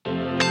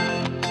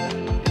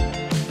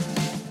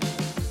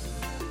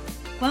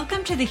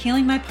Welcome to the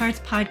Healing My Parts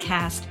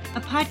podcast, a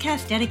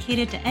podcast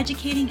dedicated to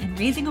educating and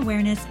raising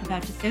awareness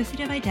about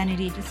dissociative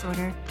identity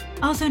disorder,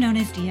 also known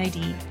as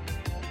DID.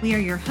 We are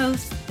your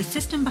hosts, the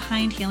system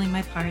behind Healing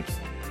My Parts,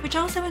 which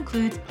also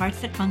includes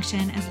parts that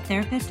function as a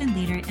therapist and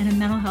leader in a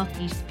mental health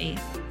niche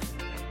space.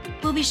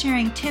 We'll be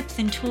sharing tips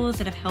and tools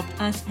that have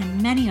helped us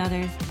and many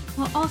others,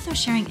 while also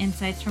sharing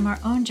insights from our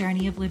own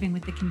journey of living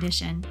with the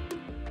condition.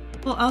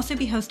 We'll also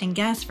be hosting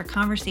guests for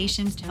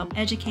conversations to help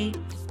educate,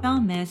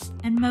 dispel myths,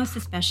 and most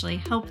especially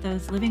help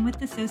those living with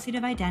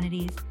dissociative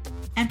identities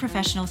and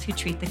professionals who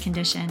treat the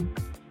condition.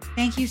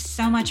 Thank you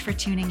so much for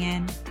tuning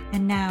in.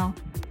 And now,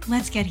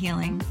 let's get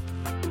healing.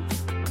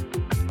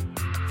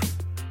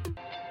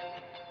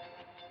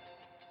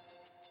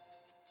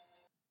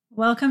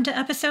 Welcome to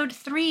episode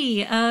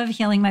 3 of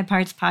Healing My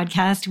Parts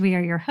podcast. We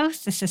are your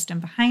hosts, the system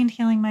behind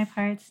Healing My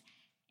Parts.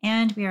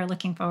 And we are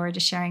looking forward to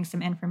sharing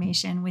some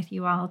information with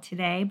you all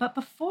today. But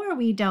before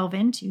we delve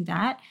into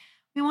that,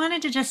 we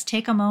wanted to just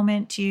take a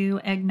moment to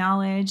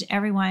acknowledge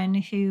everyone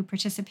who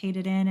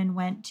participated in and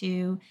went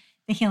to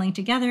the Healing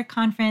Together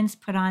conference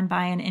put on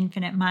by An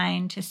Infinite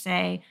Mind to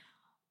say,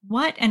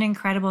 what an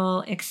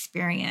incredible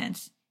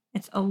experience.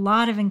 It's a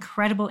lot of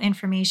incredible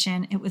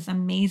information. It was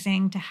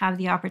amazing to have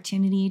the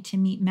opportunity to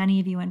meet many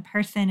of you in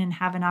person and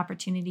have an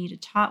opportunity to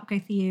talk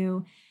with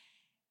you.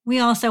 We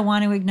also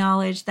want to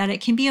acknowledge that it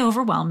can be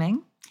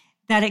overwhelming,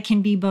 that it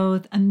can be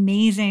both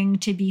amazing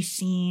to be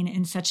seen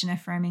in such an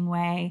affirming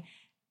way,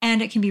 and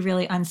it can be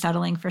really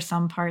unsettling for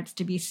some parts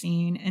to be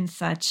seen in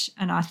such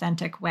an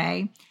authentic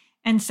way.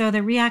 And so the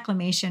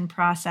reacclimation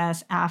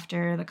process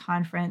after the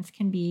conference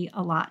can be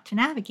a lot to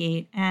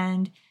navigate.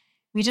 And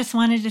we just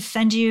wanted to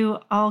send you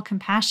all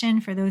compassion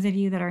for those of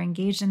you that are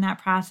engaged in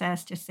that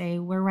process to say,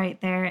 we're right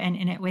there and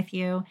in it with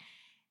you.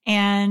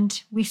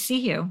 And we see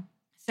you.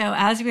 So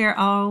as we are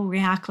all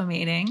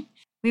reacclimating,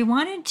 we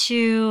wanted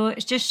to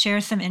just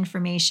share some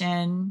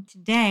information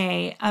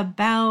today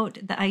about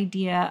the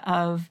idea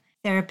of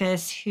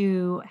therapists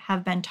who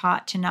have been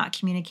taught to not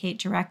communicate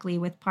directly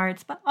with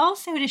parts, but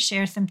also to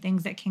share some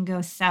things that can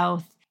go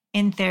south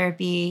in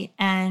therapy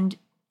and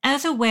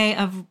as a way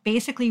of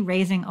basically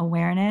raising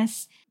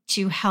awareness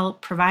to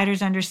help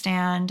providers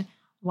understand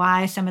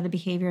why some of the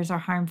behaviors are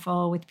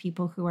harmful with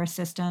people who are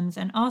systems,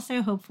 and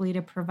also hopefully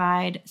to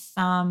provide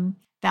some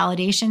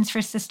validations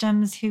for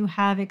systems who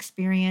have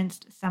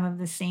experienced some of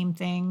the same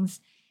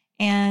things,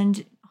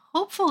 and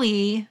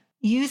hopefully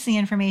use the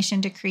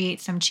information to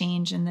create some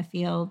change in the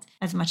field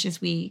as much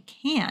as we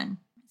can.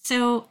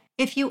 So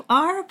if you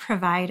are a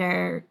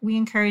provider, we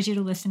encourage you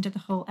to listen to the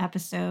whole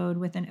episode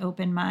with an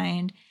open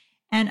mind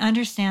and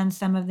understand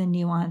some of the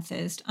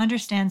nuances, to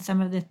understand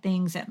some of the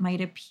things that might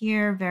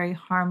appear very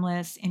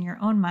harmless in your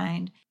own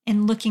mind,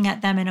 and looking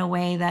at them in a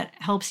way that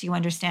helps you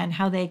understand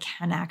how they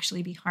can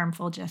actually be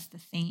harmful just the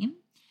same.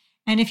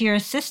 And if you're a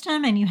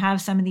system and you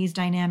have some of these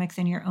dynamics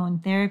in your own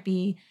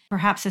therapy,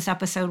 perhaps this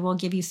episode will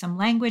give you some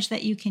language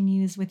that you can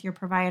use with your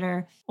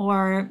provider,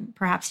 or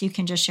perhaps you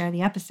can just share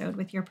the episode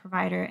with your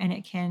provider and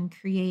it can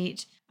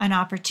create an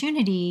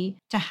opportunity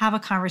to have a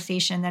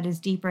conversation that is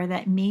deeper,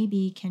 that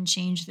maybe can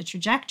change the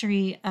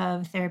trajectory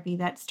of therapy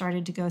that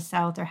started to go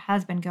south or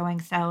has been going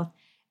south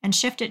and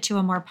shift it to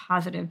a more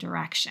positive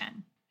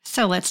direction.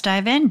 So let's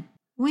dive in.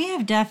 We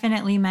have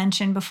definitely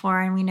mentioned before,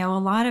 and we know a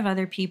lot of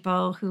other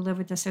people who live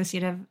with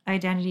dissociative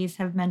identities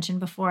have mentioned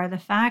before, the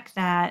fact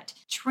that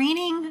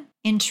training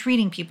in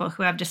treating people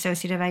who have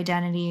dissociative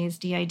identities,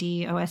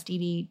 DID,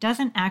 OSDD,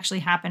 doesn't actually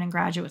happen in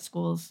graduate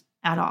schools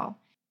at all.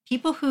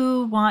 People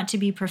who want to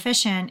be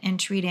proficient in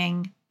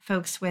treating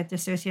folks with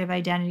dissociative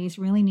identities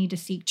really need to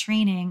seek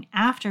training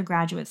after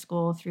graduate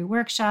school through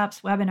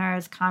workshops,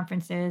 webinars,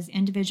 conferences,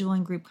 individual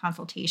and group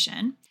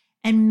consultation.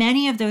 And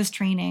many of those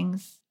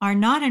trainings are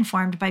not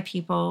informed by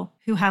people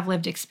who have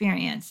lived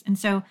experience. And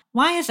so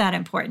why is that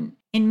important?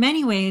 In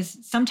many ways,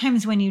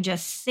 sometimes when you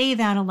just say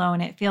that alone,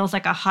 it feels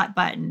like a hot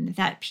button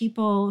that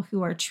people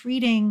who are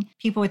treating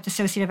people with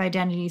dissociative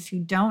identities who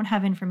don't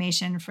have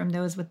information from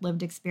those with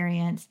lived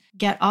experience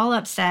get all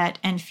upset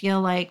and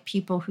feel like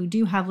people who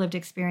do have lived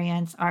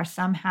experience are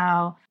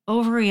somehow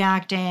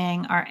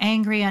overreacting, are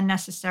angry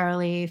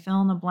unnecessarily,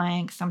 fill in the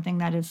blank, something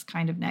that is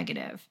kind of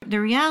negative. The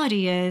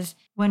reality is,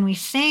 when we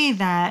say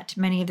that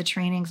many of the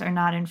trainings are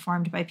not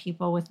informed by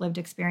people with lived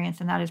experience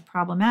and that is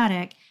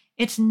problematic,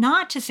 it's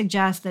not to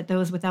suggest that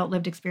those without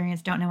lived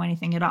experience don't know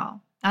anything at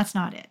all. That's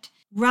not it.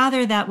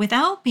 Rather, that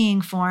without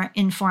being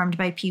informed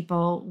by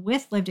people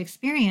with lived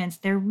experience,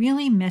 they're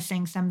really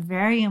missing some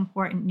very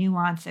important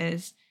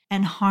nuances,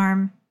 and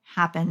harm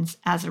happens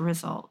as a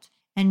result.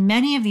 And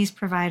many of these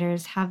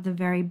providers have the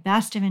very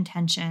best of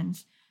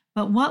intentions.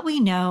 But what we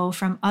know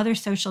from other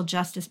social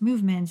justice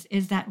movements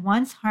is that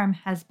once harm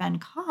has been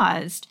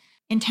caused,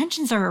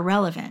 intentions are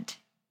irrelevant.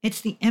 It's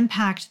the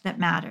impact that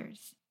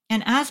matters.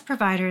 And as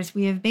providers,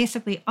 we have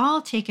basically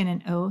all taken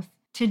an oath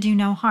to do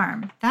no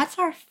harm. That's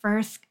our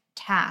first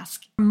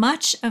task.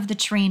 Much of the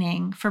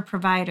training for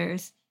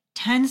providers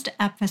tends to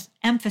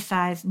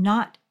emphasize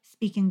not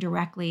speaking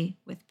directly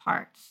with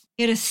parts.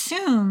 It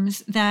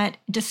assumes that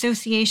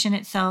dissociation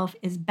itself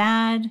is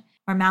bad,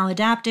 or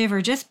maladaptive,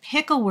 or just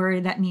pick a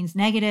word that means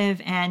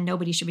negative and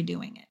nobody should be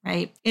doing it,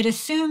 right? It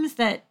assumes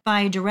that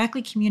by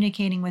directly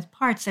communicating with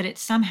parts that it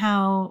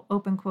somehow,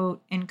 open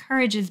quote,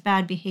 encourages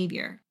bad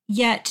behavior.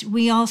 Yet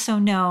we also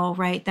know,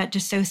 right, that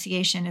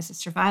dissociation is a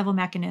survival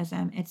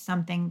mechanism. It's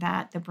something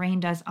that the brain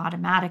does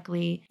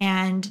automatically.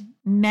 And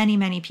many,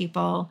 many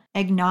people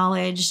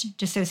acknowledge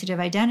dissociative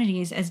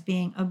identities as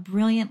being a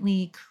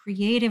brilliantly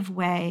creative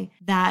way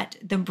that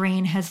the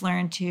brain has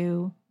learned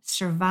to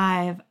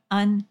survive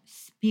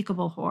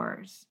unspeakable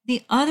horrors.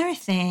 The other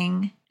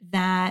thing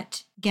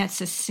that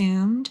gets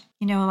assumed,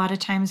 a lot of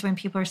times when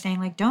people are saying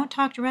like, don't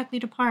talk directly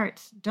to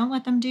parts, don't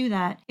let them do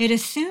that, it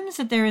assumes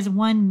that there is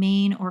one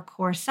main or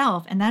core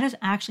self, and that is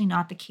actually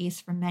not the case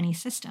for many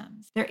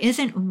systems. There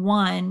isn't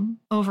one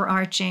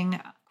overarching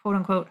quote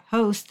unquote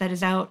host that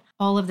is out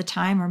all of the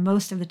time or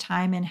most of the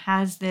time and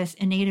has this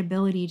innate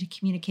ability to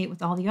communicate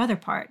with all the other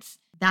parts.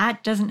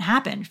 That doesn't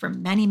happen for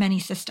many, many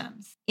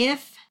systems.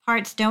 If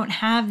parts don't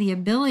have the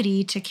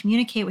ability to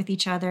communicate with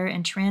each other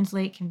and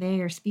translate, convey,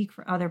 or speak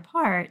for other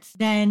parts,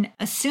 then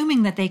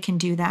assuming that they can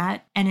do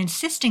that and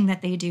insisting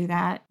that they do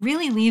that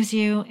really leaves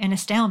you in a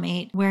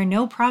stalemate where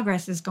no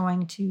progress is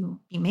going to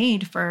be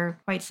made for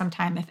quite some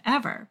time, if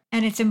ever.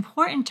 And it's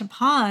important to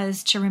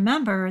pause to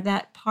remember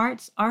that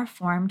parts are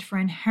formed for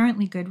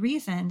inherently good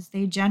reasons.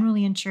 They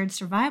generally ensured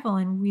survival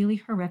in really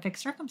horrific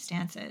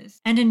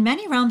circumstances. And in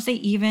many realms, they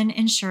even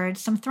ensured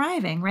some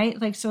thriving,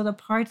 right? Like, so the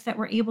parts that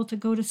were able to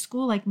go to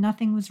school like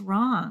nothing was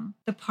wrong,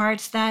 the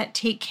parts that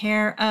take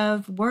care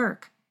of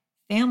work,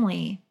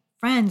 family,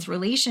 friends,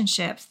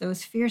 relationships,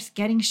 those fierce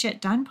getting shit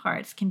done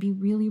parts can be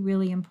really,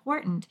 really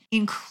important,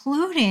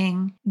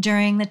 including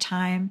during the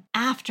time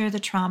after the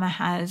trauma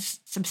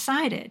has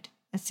subsided,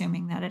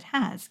 assuming that it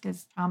has,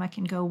 because trauma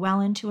can go well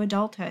into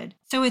adulthood.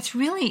 So it's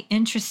really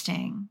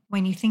interesting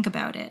when you think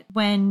about it.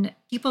 When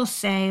people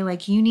say,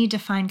 like, you need to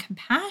find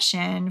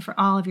compassion for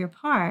all of your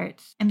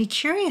parts and be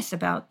curious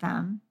about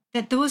them,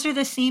 that those are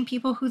the same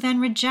people who then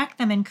reject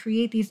them and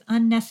create these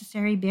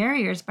unnecessary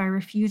barriers by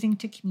refusing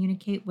to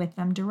communicate with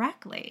them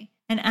directly.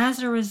 And as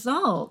a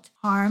result,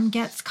 harm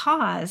gets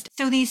caused.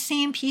 So these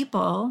same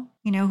people,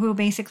 who are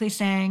basically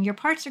saying your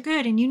parts are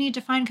good and you need to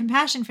find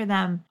compassion for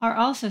them, are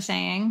also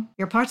saying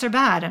your parts are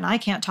bad and I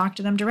can't talk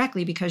to them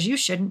directly because you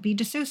shouldn't be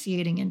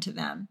dissociating into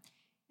them.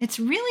 It's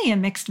really a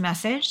mixed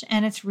message,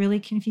 and it's really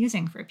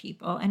confusing for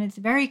people. And it's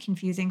very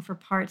confusing for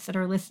parts that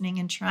are listening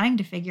and trying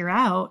to figure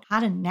out how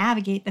to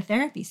navigate the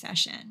therapy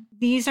session.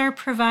 These are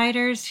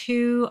providers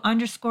who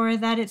underscore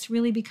that it's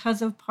really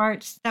because of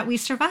parts that we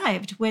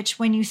survived, which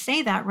when you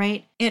say that,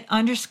 right, it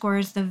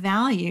underscores the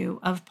value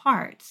of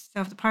parts.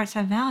 So if the parts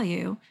have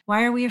value,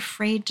 why are we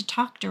afraid to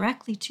talk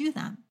directly to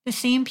them? The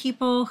same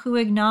people who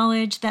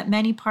acknowledge that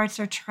many parts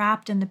are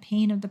trapped in the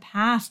pain of the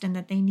past and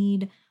that they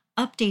need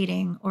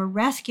updating or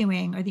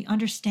rescuing, or the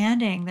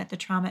understanding that the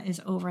trauma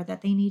is over,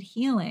 that they need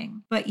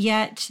healing, but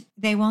yet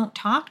they won't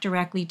talk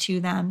directly to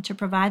them to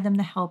provide them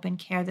the help and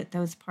care that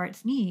those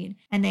parts need.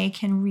 And they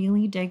can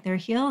really dig their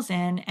heels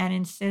in and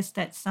insist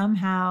that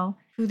somehow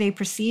who they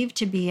perceive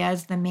to be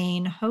as the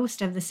main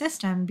host of the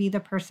system be the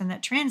person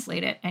that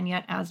translate it. And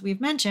yet, as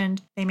we've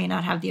mentioned, they may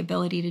not have the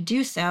ability to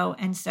do so.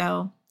 And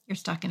so you're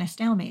stuck in a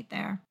stalemate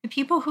there. The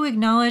people who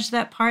acknowledge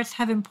that parts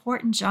have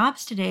important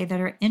jobs today that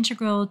are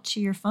integral to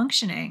your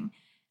functioning,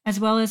 as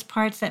well as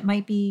parts that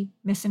might be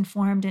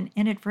misinformed and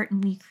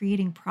inadvertently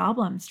creating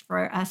problems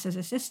for us as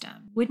a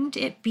system. Wouldn't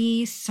it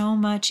be so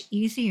much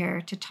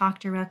easier to talk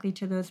directly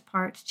to those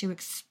parts to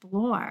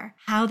explore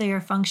how they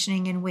are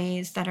functioning in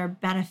ways that are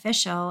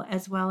beneficial,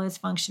 as well as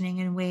functioning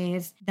in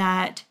ways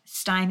that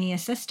stymie a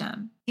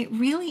system? It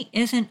really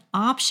isn't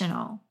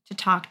optional to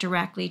talk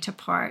directly to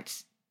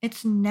parts.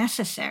 It's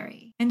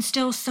necessary. And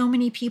still so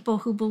many people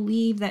who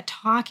believe that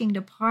talking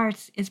to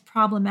parts is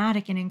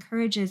problematic and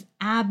encourages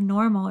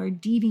abnormal or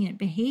deviant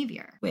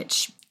behavior,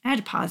 which I had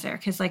to pause there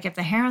because if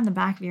the hair on the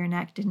back of your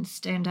neck didn't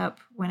stand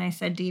up when I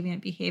said deviant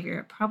behavior,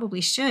 it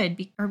probably should,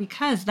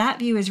 because that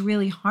view is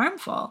really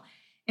harmful.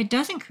 It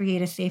doesn't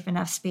create a safe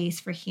enough space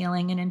for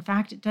healing. And in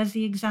fact, it does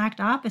the exact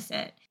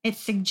opposite. It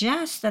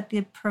suggests that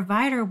the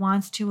provider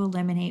wants to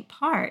eliminate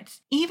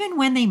parts, even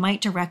when they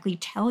might directly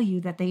tell you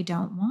that they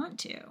don't want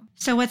to.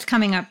 So what's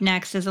coming up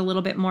next is a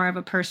little bit more of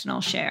a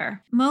personal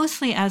share,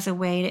 mostly as a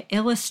way to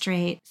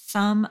illustrate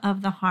some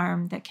of the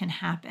harm that can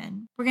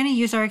happen. We're going to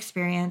use our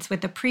experience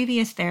with the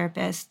previous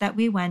therapist that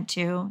we went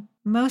to,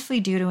 mostly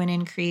due to an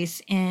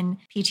increase in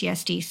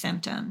PTSD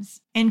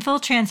symptoms. In full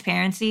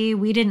transparency,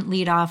 we didn't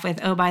lead off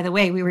with, oh, by the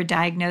way, we were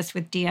diagnosed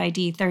with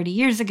DID 30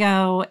 years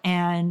ago,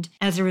 and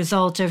as a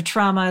result of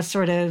trauma,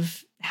 sort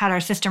of had our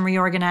system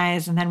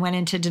reorganized and then went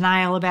into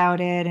denial about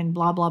it and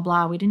blah, blah,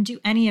 blah. We didn't do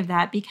any of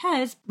that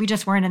because we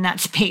just weren't in that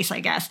space, I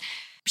guess.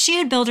 She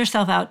had built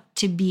herself out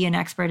to be an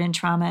expert in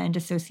trauma and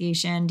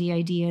dissociation,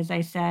 DID, as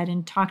I said,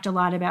 and talked a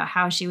lot about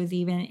how she was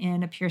even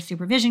in a peer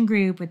supervision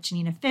group with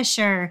Janina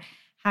Fisher,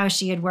 how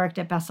she had worked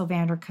at Bessel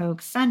van der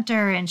Kolk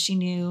Center, and she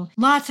knew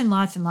lots and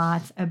lots and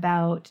lots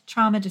about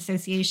trauma,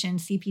 dissociation,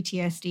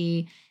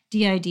 CPTSD,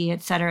 DID,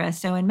 et cetera.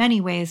 So in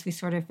many ways, we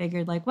sort of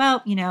figured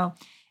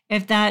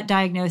if that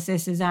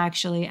diagnosis is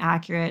actually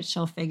accurate,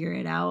 she'll figure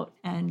it out.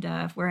 And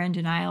if we're in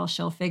denial,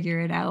 she'll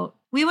figure it out.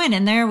 We went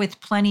in there with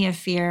plenty of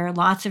fear,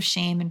 lots of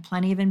shame, and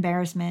plenty of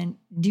embarrassment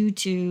due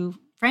to,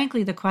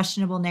 frankly, the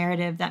questionable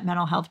narrative that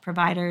mental health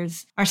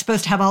providers are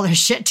supposed to have all their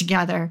shit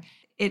together.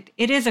 It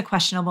is a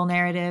questionable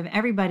narrative.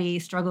 Everybody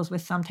struggles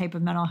with some type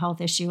of mental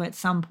health issue at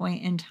some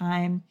point in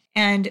time.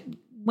 And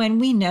when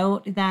we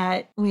note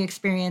that we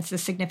experience a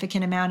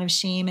significant amount of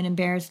shame and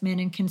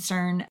embarrassment and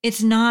concern,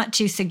 it's not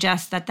to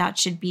suggest that that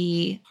should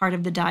be part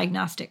of the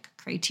diagnostic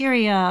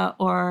criteria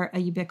or a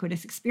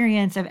ubiquitous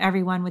experience of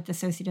everyone with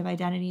dissociative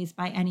identities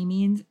by any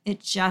means.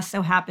 It just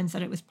so happens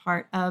that it was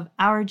part of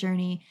our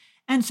journey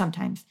and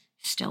sometimes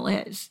still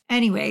is.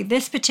 Anyway,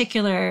 this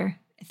particular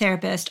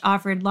therapist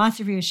offered lots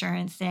of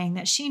reassurance, saying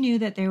that she knew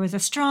that there was a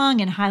strong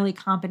and highly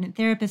competent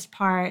therapist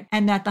part,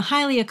 and that the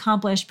highly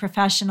accomplished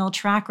professional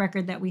track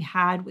record that we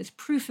had was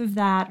proof of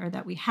that, or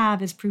that we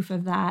have is proof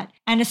of that.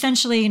 And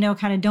essentially,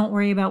 kind of don't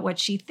worry about what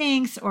she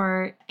thinks,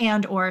 or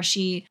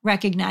she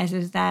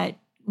recognizes that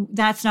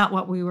that's not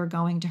what we were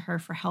going to her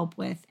for help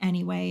with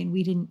anyway, and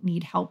we didn't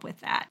need help with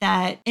that.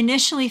 That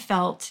initially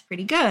felt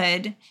pretty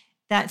good,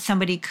 that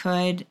somebody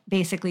could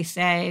basically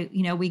say,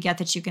 we get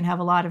that you can have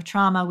a lot of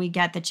trauma. We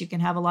get that you can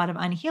have a lot of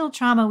unhealed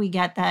trauma. We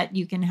get that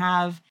you can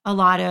have a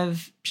lot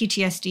of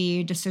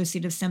PTSD,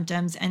 dissociative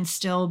symptoms, and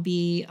still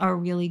be a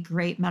really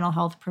great mental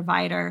health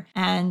provider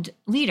and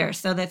leader.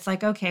 So that's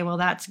like, okay, well,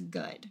 that's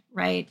good,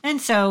 right? And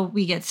so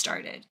we get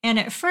started. And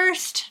at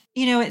first,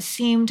 it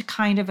seemed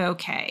kind of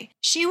okay.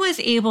 She was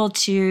able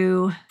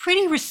to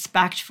pretty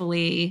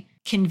respectfully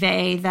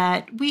convey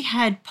that we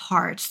had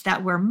parts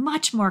that were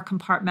much more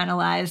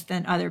compartmentalized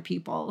than other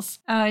people's.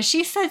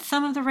 She said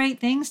some of the right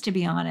things, to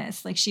be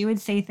honest. Like, she would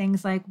say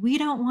things like, we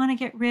don't want to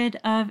get rid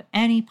of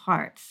any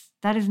parts.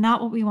 That is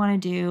not what we want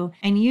to do.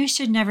 And you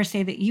should never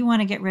say that you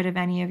want to get rid of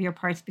any of your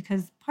parts,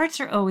 because parts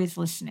are always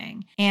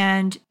listening.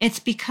 And it's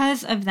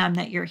because of them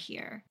that you're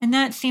here. And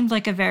that seemed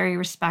like a very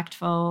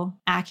respectful,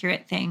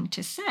 accurate thing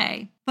to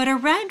say. But a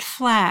red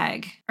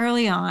flag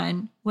early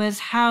on was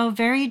how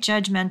very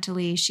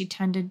judgmentally she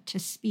tended to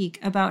speak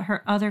about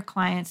her other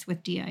clients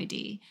with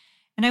DID.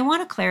 And I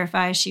want to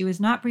clarify, she was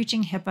not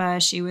breaching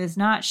HIPAA. She was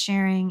not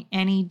sharing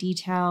any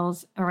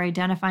details or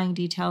identifying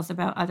details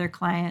about other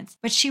clients,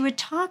 but she would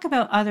talk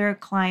about other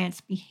clients'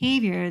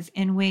 behaviors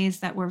in ways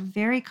that were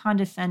very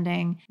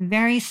condescending,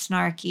 very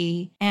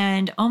snarky,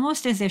 and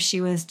almost as if she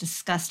was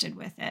disgusted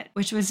with it,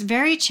 which was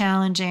very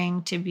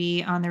challenging to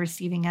be on the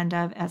receiving end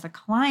of as a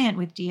client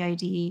with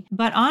DID,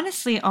 but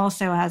honestly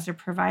also as a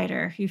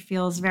provider who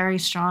feels very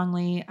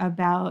strongly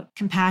about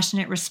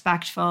compassionate,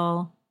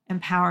 respectful,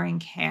 empowering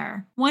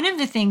care. One of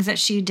the things that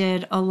she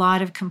did a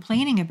lot of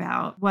complaining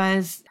about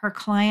was her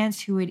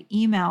clients who would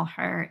email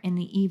her in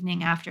the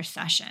evening after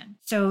session.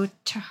 So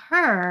to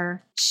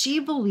her, she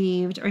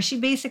believed, or she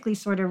basically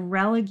sort of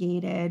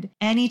relegated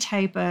any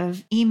type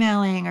of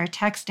emailing or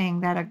texting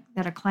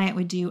that a client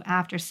would do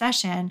after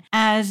session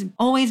as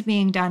always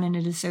being done in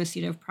a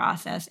dissociative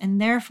process.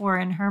 And therefore,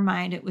 in her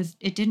mind,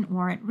 it didn't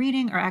warrant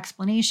reading or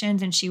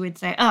explanations. And she would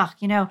say,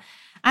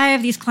 I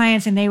have these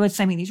clients and they would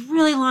send me these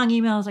really long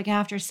emails like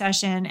after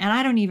session, and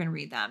I don't even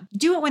read them.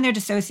 Do it when they're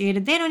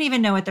dissociated. They don't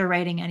even know what they're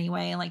writing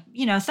anyway.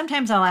 And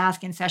sometimes I'll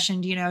ask in session,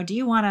 do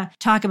you want to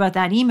talk about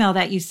that email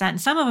that you sent?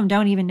 And some of them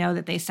don't even know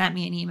that they sent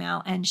me an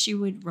email, and she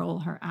would roll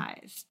her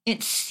eyes.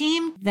 It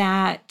seemed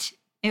that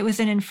it was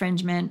an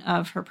infringement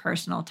of her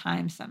personal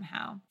time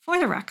somehow. For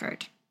the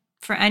record,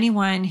 for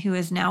anyone who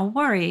is now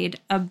worried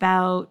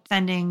about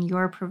sending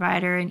your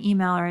provider an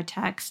email or a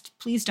text,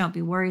 please don't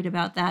be worried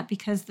about that,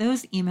 because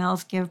those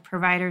emails give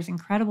providers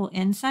incredible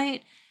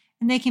insight,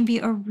 and they can be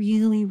a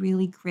really,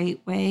 really great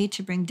way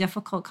to bring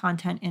difficult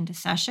content into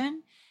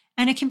session.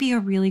 And it can be a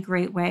really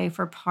great way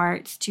for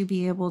parts to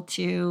be able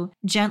to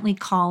gently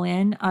call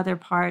in other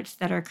parts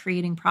that are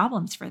creating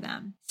problems for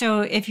them.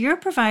 So if your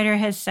provider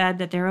has said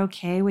that they're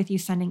okay with you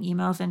sending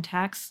emails and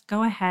texts,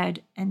 go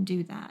ahead and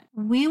do that.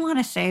 We want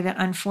to say that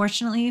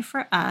unfortunately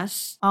for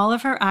us, all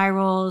of her eye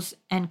rolls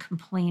and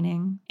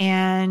complaining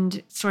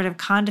and sort of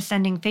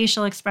condescending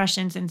facial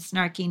expressions and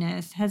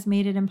snarkiness has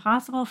made it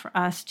impossible for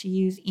us to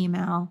use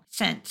email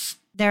since.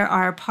 There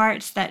are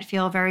parts that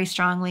feel very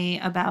strongly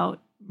about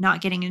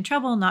not getting in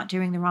trouble, not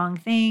doing the wrong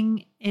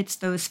thing. It's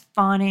those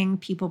fawning,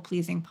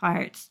 people-pleasing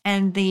parts.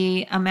 And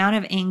the amount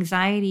of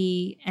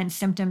anxiety and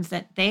symptoms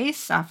that they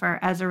suffer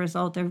as a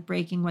result of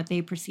breaking what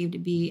they perceive to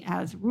be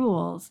as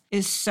rules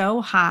is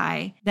so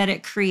high that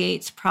it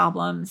creates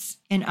problems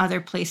in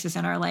other places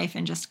in our life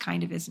and just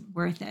kind of isn't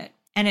worth it.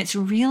 And it's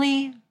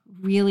really,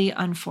 really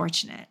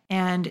unfortunate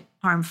and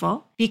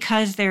harmful,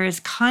 because there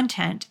is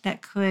content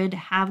that could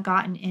have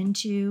gotten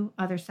into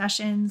other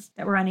sessions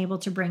that we're unable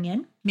to bring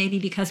in, maybe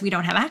because we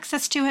don't have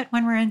access to it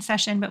when we're in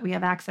session, but we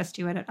have access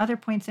to it at other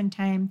points in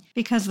time,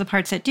 because the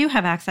parts that do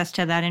have access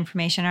to that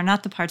information are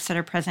not the parts that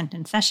are present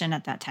in session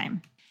at that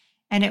time.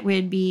 And it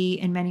would be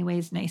in many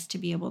ways nice to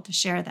be able to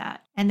share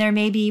that. And there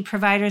may be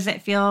providers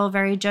that feel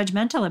very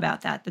judgmental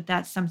about that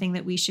that's something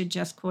that we should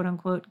just quote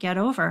unquote get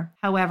over.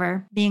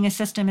 However, being a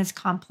system is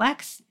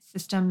complex,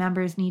 System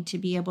members need to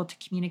be able to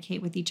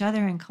communicate with each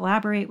other and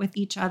collaborate with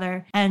each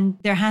other. And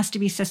there has to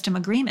be system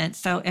agreement.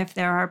 So if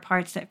there are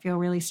parts that feel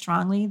really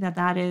strongly that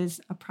that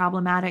is a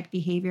problematic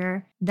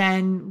behavior,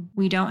 then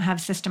we don't have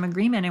system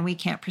agreement and we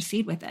can't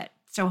proceed with it.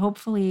 So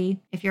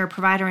hopefully, if you're a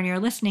provider and you're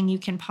listening, you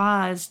can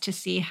pause to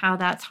see how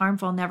that's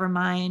harmful, never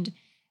mind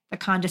the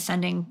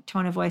condescending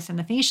tone of voice and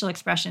the facial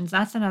expressions.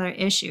 That's another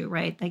issue,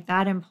 right? Like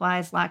that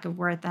implies lack of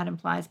worth, that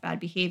implies bad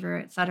behavior,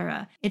 et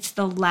cetera. It's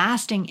the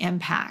lasting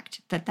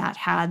impact that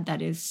had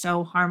that is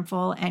so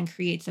harmful and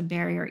creates a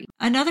barrier.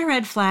 Another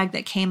red flag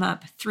that came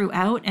up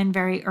throughout and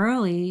very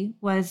early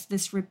was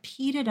this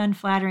repeated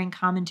unflattering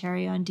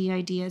commentary on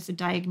DID as a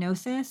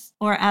diagnosis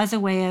or as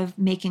a way of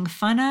making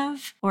fun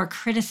of or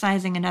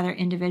criticizing another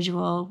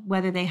individual,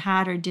 whether they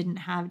had or didn't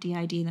have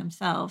DID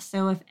themselves.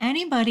 So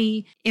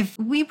if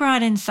we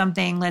brought in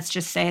something, let's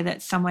just say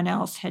that someone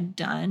else had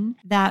done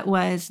that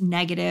was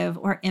negative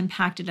or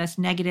impacted us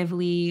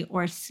negatively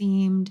or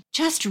seemed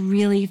just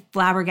really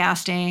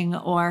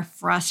flabbergasting or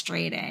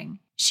frustrating,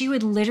 she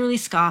would literally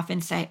scoff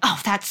and say,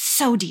 "Oh, that's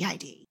so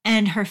DID."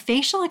 And her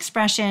facial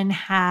expression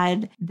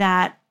had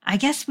that, I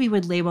guess we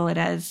would label it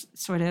as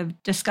sort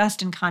of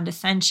disgust and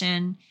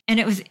condescension. And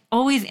it was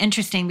always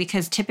interesting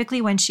because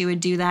typically when she would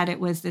do that, it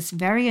was this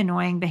very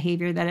annoying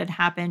behavior that had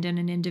happened in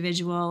an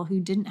individual who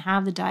didn't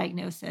have the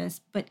diagnosis.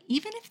 But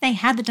even if they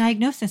had the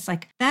diagnosis,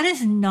 like that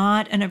is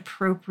not an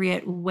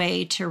appropriate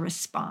way to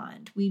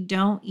respond. We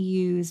don't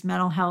use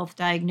mental health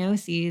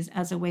diagnoses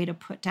as a way to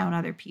put down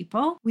other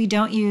people. We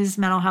don't use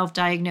mental health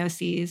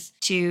diagnoses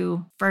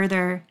to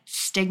further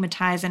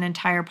stigmatize an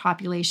entire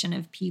population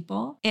of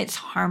people. It's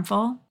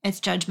harmful. It's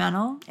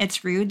judgmental.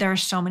 It's rude. There are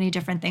so many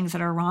different things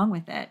that are wrong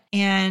with it.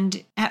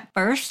 And at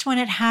first, when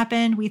it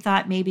happened, we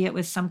thought maybe it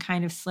was some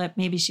kind of slip.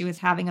 Maybe she was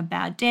having a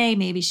bad day.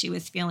 Maybe she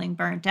was feeling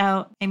burnt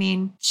out. I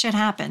mean, shit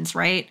happens,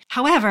 right?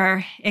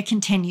 However, it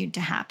continued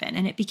to happen.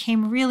 And it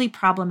became really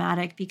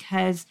problematic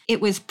because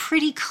it was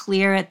pretty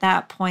clear at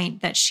that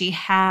point that she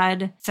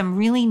had some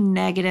really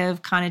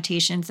negative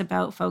connotations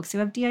about folks who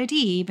have DID,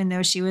 even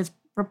though she was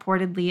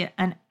reportedly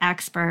an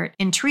expert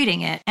in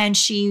treating it. And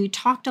she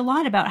talked a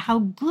lot about how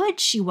good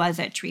she was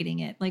at treating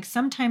it. Like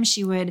sometimes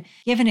she would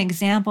give an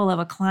example of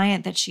a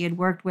client that she had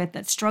worked with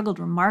that struggled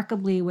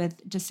remarkably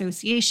with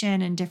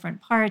dissociation in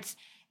different parts.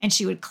 And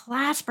she would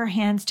clasp her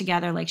hands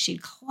together, like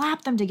she'd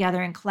clap them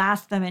together and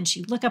clasp them. And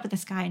she'd look up at the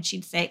sky and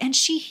she'd say, "And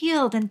she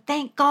healed. And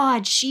thank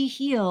God she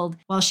healed."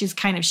 While she's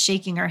kind of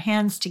shaking her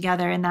hands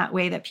together in that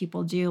way that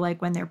people do,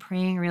 like when they're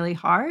praying really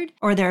hard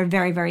or they're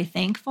very, very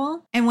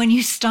thankful. And when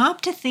you stop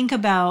to think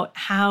about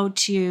how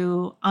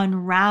to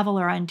unravel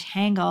or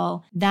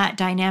untangle that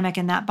dynamic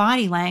and that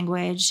body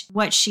language,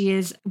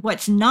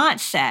 what's not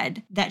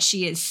said that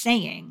she is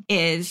saying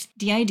is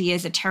DID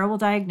is a terrible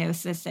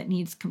diagnosis that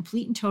needs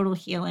complete and total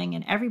healing.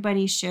 And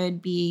everybody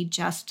should be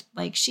just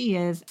like she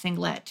is,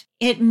 singlet.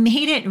 It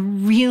made it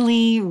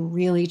really,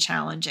 really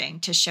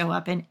challenging to show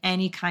up in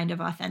any kind of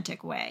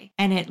authentic way.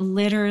 And it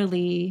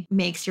literally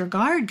makes your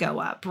guard go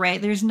up, right?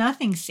 There's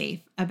nothing safe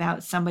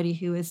about somebody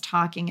who is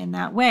talking in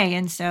that way.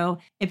 And so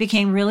it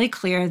became really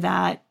clear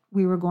that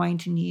we were going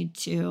to need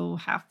to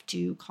have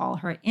to call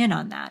her in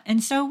on that.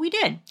 And so we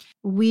did.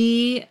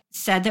 We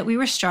said that we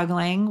were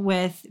struggling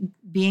with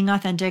being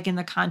authentic in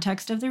the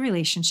context of the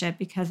relationship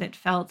because it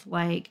felt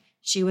like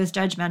she was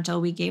judgmental.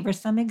 We gave her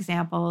some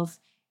examples.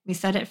 We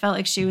said it felt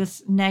like she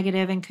was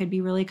negative and could be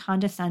really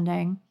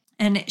condescending.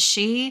 And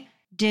she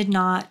did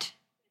not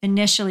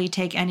initially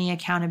take any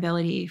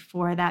accountability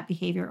for that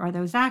behavior or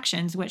those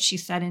actions. What she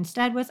said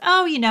instead was,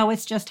 "Oh,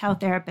 it's just how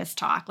therapists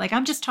talk. Like,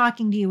 I'm just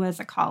talking to you as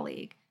a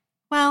colleague."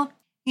 Well,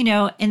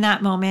 in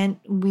that moment,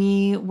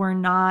 we were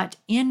not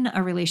in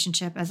a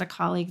relationship as a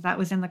colleague. That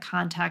was in the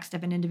context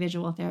of an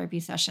individual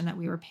therapy session that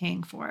we were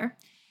paying for.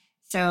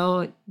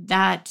 So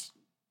that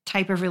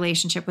type of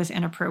relationship was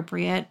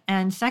inappropriate.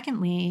 And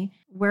secondly,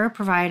 we're a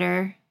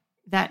provider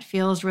that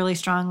feels really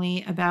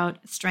strongly about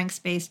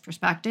strengths-based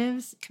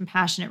perspectives,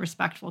 compassionate,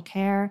 respectful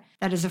care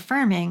that is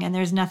affirming. And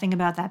there's nothing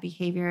about that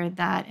behavior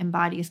that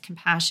embodies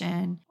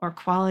compassion or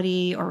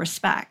quality or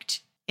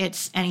respect.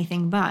 It's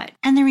anything but.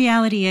 And the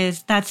reality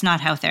is that's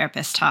not how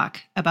therapists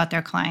talk about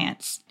their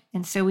clients.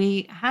 And so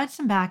we had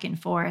some back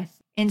and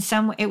forth.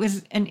 It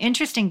was an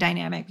interesting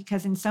dynamic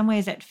because in some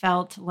ways it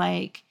felt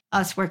like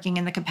us working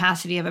in the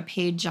capacity of a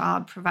paid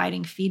job,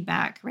 providing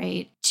feedback,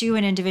 right, to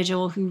an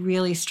individual who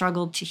really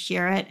struggled to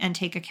hear it and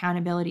take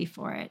accountability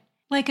for it.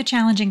 Like a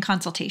challenging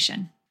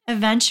consultation.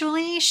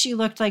 Eventually, she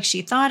looked like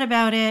she thought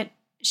about it.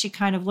 She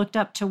kind of looked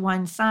up to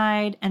one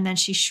side and then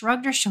she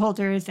shrugged her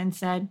shoulders and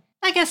said,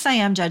 "I guess I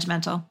am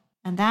judgmental."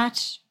 And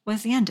that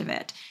was the end of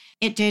it.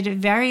 It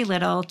did very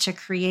little to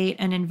create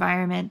an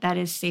environment that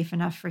is safe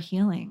enough for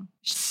healing.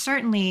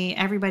 Certainly,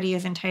 everybody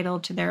is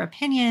entitled to their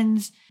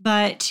opinions,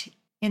 but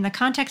in the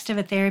context of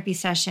a therapy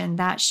session,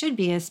 that should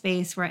be a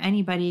space where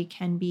anybody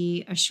can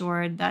be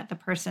assured that the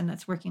person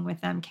that's working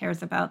with them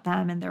cares about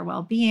them and their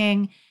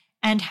well-being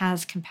and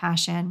has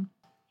compassion.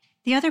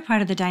 The other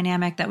part of the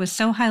dynamic that was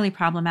so highly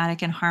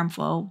problematic and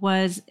harmful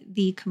was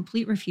the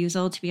complete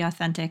refusal to be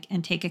authentic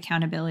and take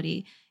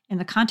accountability. in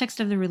the context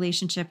of the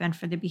relationship and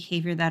for the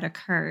behavior that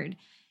occurred.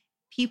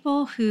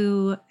 People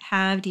who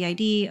have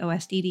DID,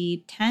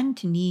 OSDD tend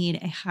to need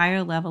a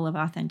higher level of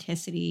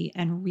authenticity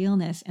and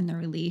realness in the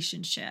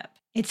relationship.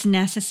 It's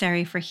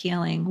necessary for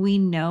healing. We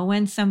know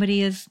when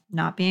somebody is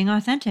not being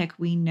authentic.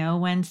 We know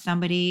when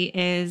somebody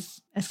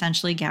is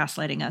essentially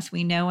gaslighting us.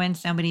 We know when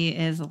somebody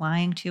is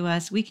lying to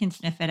us. We can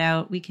sniff it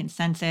out. We can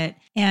sense it.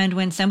 And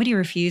when somebody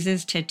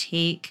refuses to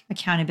take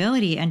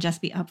accountability and just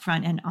be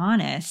upfront and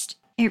honest,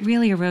 it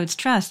really erodes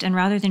trust. And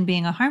rather than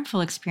being a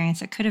harmful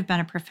experience, it could have been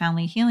a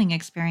profoundly healing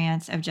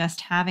experience of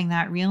just having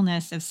that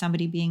realness of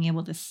somebody being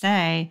able to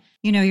say,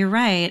 you're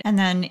right, and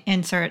then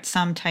insert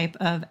some type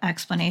of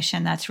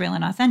explanation that's real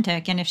and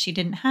authentic. And if she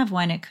didn't have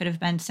one, it could have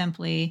been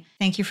simply,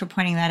 thank you for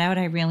pointing that out.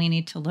 I really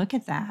need to look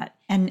at that.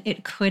 And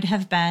it could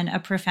have been a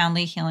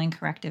profoundly healing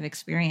corrective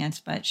experience,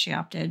 but she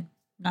opted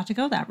not to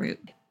go that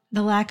route.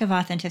 The lack of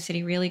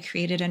authenticity really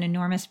created an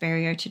enormous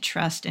barrier to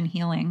trust and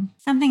healing.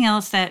 Something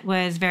else that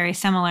was very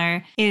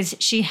similar is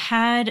she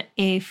had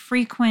a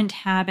frequent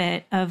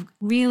habit of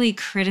really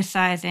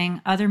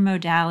criticizing other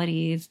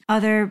modalities,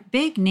 other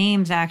big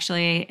names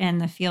actually in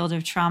the field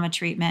of trauma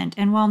treatment.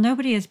 And while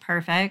nobody is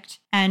perfect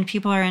and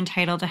people are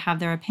entitled to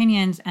have their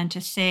opinions and to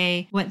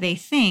say what they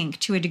think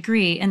to a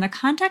degree, in the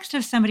context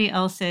of somebody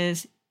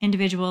else's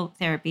individual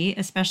therapy,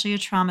 especially a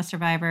trauma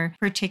survivor,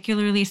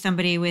 particularly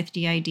somebody with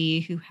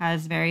DID who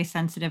has very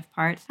sensitive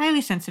parts,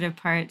 highly sensitive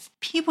parts,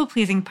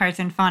 people-pleasing parts,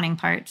 and fawning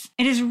parts.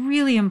 It is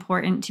really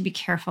important to be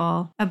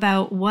careful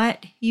about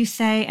what you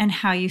say and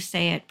how you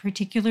say it,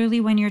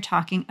 particularly when you're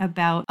talking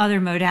about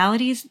other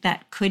modalities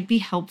that could be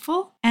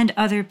helpful and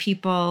other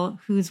people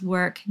whose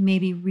work may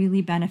be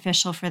really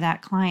beneficial for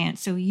that client.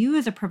 So you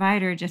as a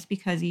provider, just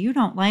because you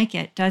don't like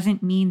it,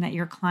 doesn't mean that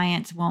your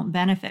clients won't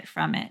benefit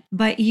from it.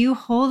 But you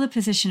hold a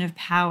position of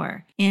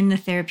power in the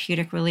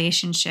therapeutic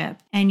relationship,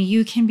 and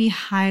you can be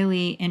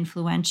highly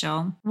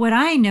influential. What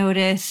I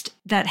noticed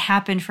that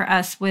happened for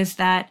us was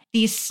that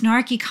these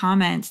snarky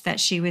comments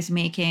that she was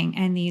making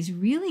and these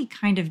really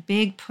kind of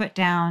big put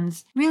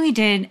downs really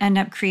did end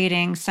up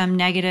creating some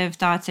negative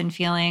thoughts and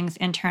feelings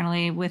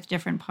internally with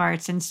different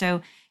parts. And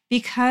so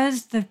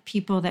because the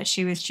people that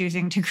she was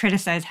choosing to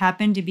criticize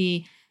happened to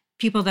be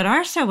people that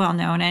are so well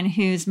known and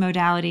whose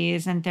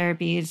modalities and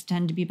therapies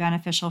tend to be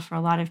beneficial for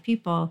a lot of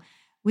people,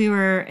 we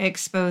were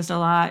exposed a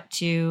lot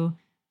to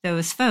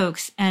those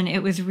folks. And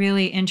it was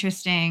really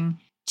interesting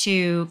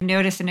to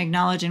notice and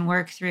acknowledge and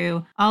work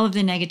through all of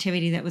the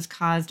negativity that was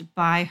caused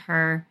by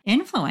her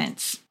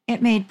influence.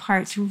 It made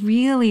parts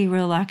really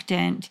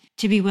reluctant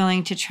to be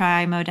willing to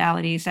try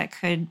modalities that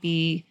could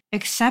be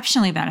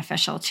exceptionally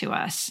beneficial to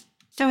us.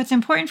 So it's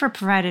important for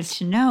providers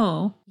to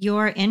know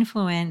your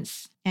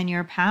influence and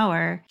your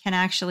power can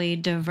actually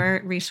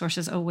divert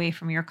resources away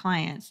from your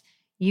clients.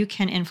 You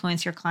can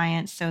influence your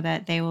clients so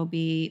that they will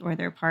be, or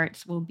their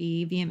parts will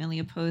be, vehemently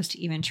opposed to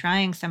even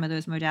trying some of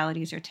those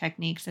modalities or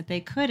techniques that they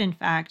could, in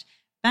fact,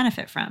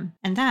 benefit from.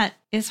 And that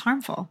is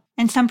harmful.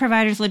 And some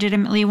providers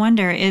legitimately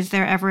wonder, is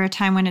there ever a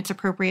time when it's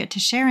appropriate to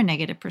share a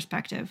negative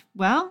perspective?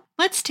 Well,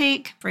 let's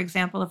take, for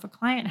example, if a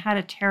client had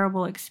a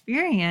terrible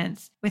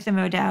experience with a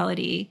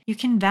modality, you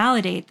can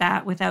validate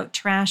that without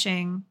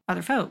trashing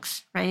other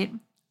folks, right?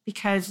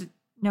 Because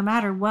no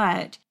matter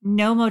what,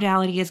 no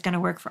modality is going to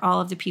work for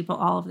all of the people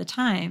all of the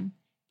time,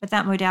 but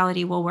that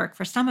modality will work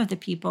for some of the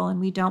people, and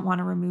we don't want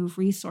to remove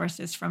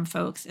resources from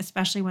folks,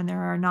 especially when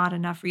there are not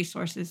enough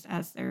resources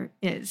as there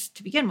is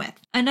to begin with.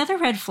 Another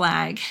red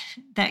flag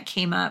that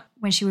came up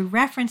when she would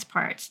reference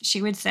parts,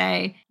 she would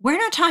say, we're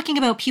not talking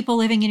about people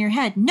living in your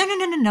head.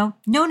 No.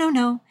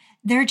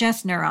 They're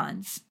just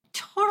neurons.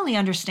 Totally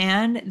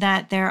understand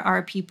that there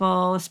are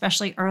people,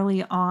 especially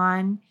early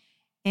on,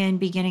 in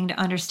beginning to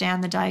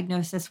understand the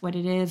diagnosis, what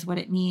it is, what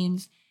it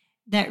means,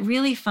 that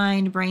really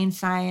find brain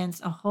science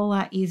a whole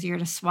lot easier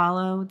to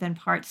swallow than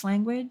parts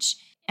language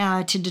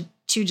to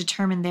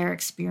determine their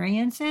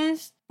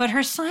experiences. But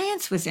her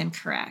science was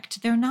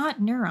incorrect. They're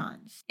not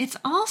neurons. It's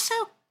also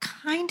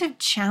kind of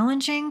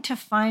challenging to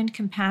find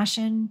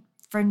compassion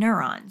for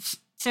neurons.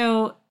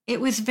 So it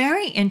was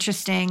very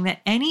interesting that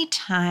any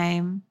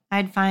time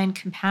I'd find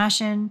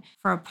compassion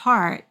for a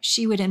part,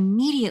 she would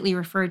immediately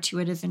refer to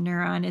it as a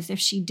neuron, as if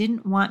she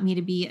didn't want me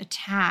to be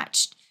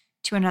attached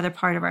to another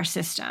part of our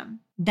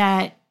system.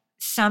 That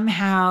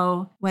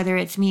somehow, whether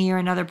it's me or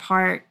another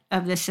part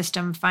of the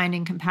system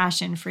finding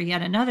compassion for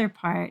yet another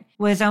part,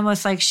 was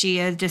almost like she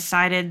had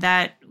decided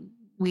that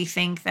we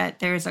think that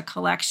there's a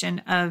collection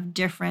of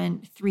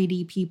different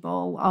 3D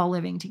people all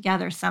living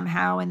together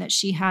somehow, and that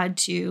she had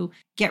to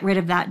get rid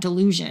of that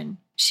delusion.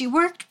 She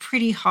worked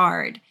pretty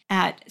hard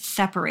at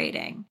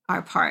separating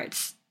our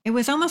parts. It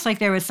was almost like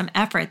there was some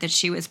effort that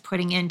she was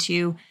putting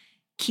into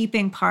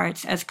keeping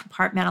parts as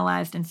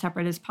compartmentalized and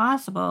separate as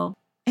possible.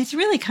 It's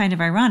really kind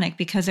of ironic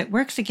because it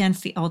works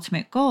against the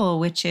ultimate goal,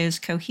 which is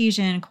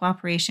cohesion,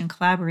 cooperation,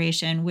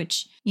 collaboration,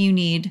 which you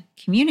need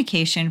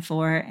communication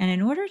for. And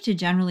in order to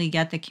generally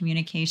get the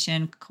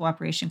communication,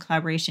 cooperation,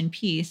 collaboration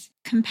piece,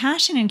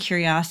 compassion and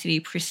curiosity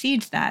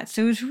precedes that.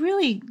 So it was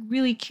really,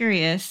 really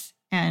curious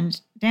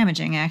and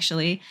damaging,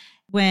 actually,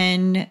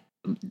 when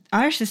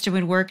our system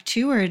would work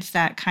towards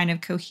that kind of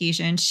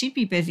cohesion, she'd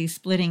be busy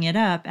splitting it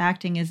up,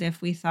 acting as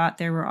if we thought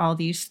there were all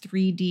these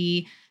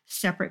 3D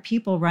separate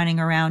people running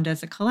around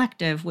as a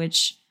collective,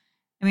 which,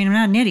 I mean, I'm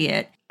not an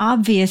idiot.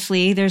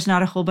 Obviously, there's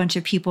not a whole bunch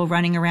of people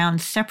running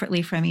around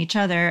separately from each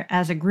other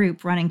as a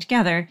group running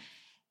together.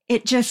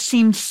 It just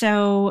seemed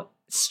so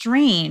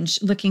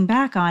strange looking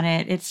back on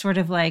it. It's sort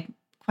of like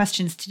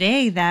questions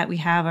today that we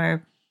have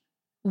are,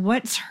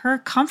 what's her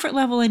comfort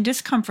level and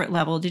discomfort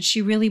level? Did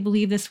she really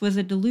believe this was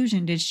a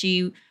delusion?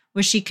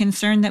 Was she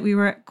concerned that we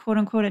were, quote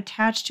unquote,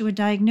 attached to a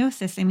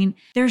diagnosis? I mean,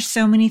 there's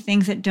so many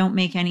things that don't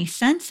make any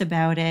sense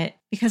about it,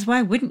 because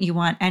why wouldn't you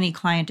want any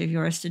client of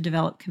yours to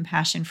develop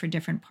compassion for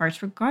different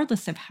parts,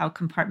 regardless of how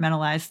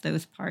compartmentalized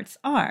those parts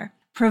are?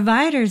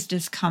 Providers'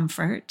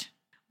 discomfort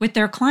with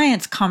their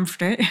clients'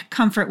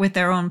 comfort with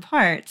their own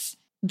parts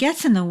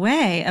gets in the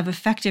way of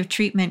effective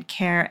treatment,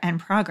 care, and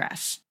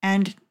progress.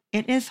 And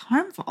it is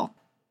harmful.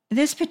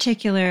 This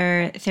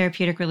particular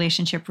therapeutic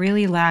relationship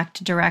really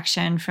lacked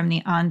direction from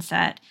the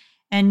onset,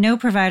 and no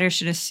provider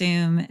should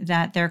assume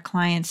that their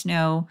clients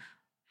know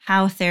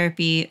how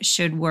therapy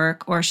should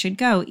work or should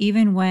go,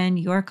 even when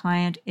your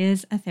client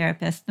is a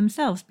therapist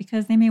themselves,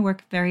 because they may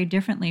work very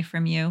differently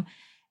from you.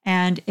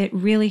 And it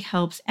really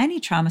helps any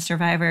trauma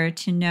survivor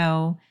to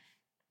know,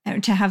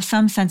 to have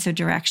some sense of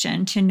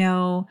direction, to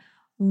know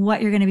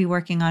what you're going to be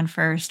working on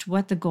first,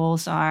 what the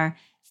goals are.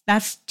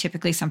 That's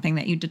typically something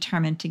that you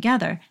determine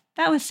together.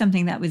 That was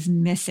something that was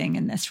missing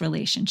in this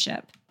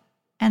relationship,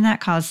 and that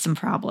caused some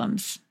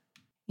problems.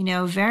 You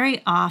know,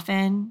 very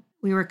often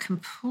we were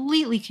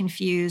completely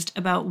confused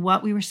about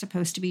what we were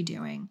supposed to be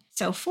doing.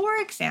 So, for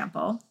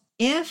example,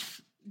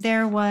 if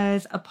there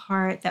was a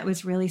part that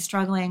was really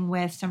struggling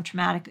with some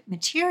traumatic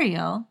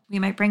material, we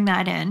might bring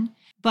that in,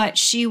 but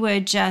she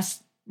would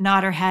just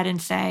nod her head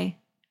and say,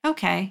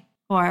 okay,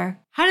 or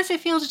how does it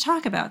feel to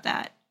talk about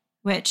that?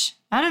 Which,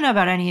 I don't know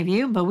about any of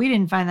you, but we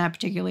didn't find that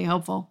particularly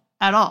helpful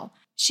at all.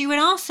 She would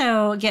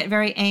also get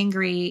very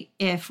angry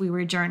if we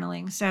were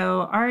journaling.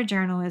 So our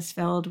journal is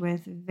filled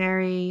with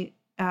very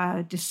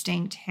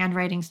distinct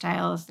handwriting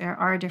styles. There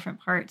are different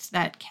parts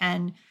that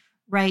can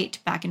write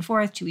back and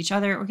forth to each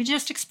other or could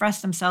just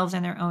express themselves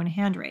in their own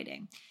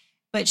handwriting.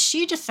 But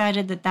she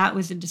decided that that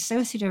was a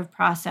dissociative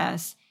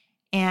process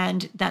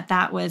and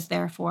that was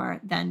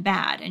therefore then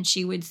bad. And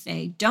she would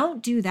say,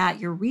 don't do that.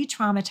 You're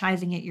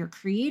re-traumatizing it. You're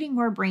creating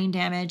more brain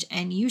damage,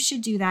 and you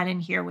should do that in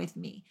here with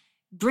me.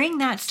 Bring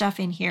that stuff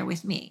in here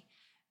with me.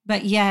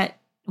 But yet,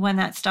 when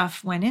that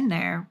stuff went in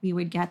there, we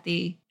would get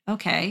the,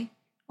 okay,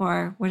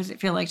 or what does it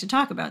feel like to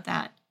talk about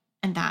that?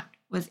 And that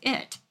was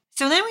it.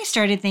 So then we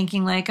started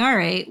thinking like, all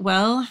right,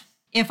 well,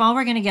 if all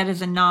we're going to get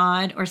is a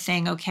nod or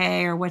saying,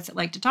 okay, or what's it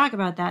like to talk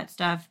about that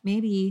stuff,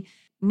 maybe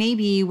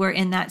we're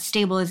in that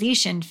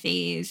stabilization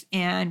phase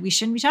and we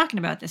shouldn't be talking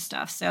about this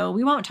stuff. So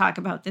we won't talk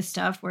about this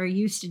stuff. We're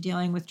used to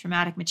dealing with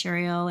traumatic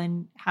material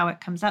and how it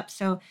comes up.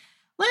 So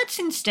let's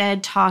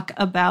instead talk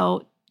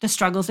about the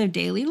struggles of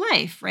daily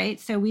life, right?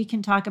 So we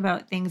can talk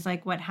about things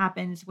like what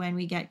happens when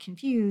we get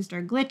confused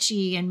or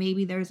glitchy, and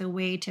maybe there's a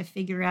way to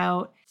figure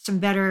out some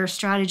better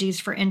strategies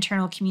for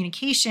internal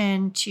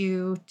communication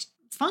to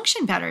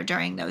function better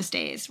during those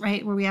days,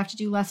 right? Where we have to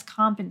do less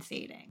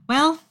compensating.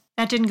 Well,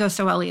 that didn't go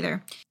so well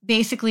either.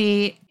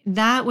 Basically,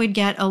 that would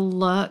get a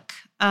look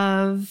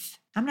of,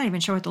 I'm not even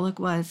sure what the look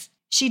was.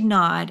 She'd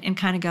nod and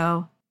kind of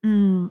go,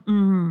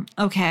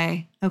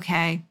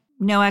 okay.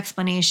 No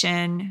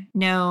explanation,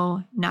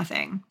 no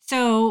nothing.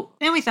 So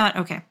then we thought,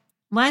 okay,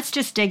 let's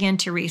just dig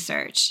into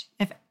research.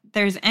 If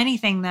there's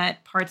anything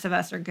that parts of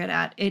us are good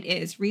at, it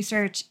is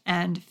research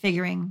and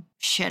figuring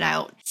shit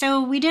out.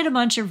 So we did a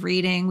bunch of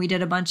reading. We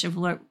did a bunch of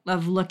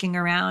looking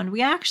around.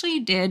 We actually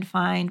did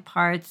find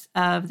parts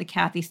of the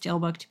Kathy Steele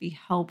book to be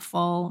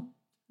helpful.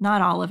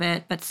 Not all of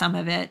it, but some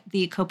of it,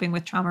 the Coping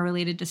with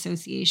Trauma-Related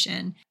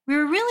Dissociation. We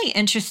were really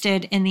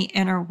interested in the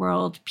inner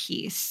world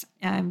piece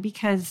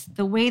because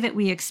the way that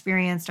we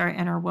experienced our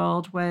inner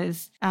world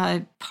was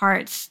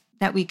parts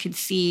that we could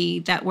see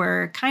that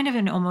were kind of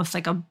in almost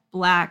like a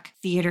black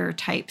theater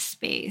type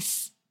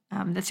space.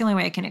 That's the only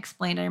way I can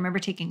explain it. I remember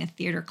taking a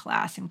theater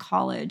class in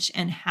college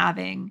and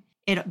having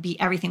it be,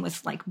 everything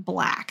was like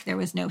black. There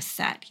was no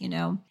set, you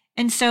know?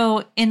 And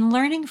so in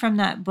learning from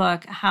that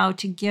book how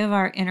to give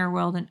our inner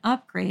world an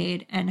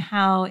upgrade and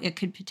how it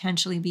could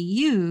potentially be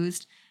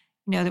used,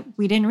 you know, that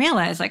we didn't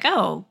realize like,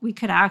 oh, we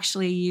could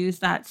actually use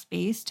that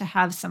space to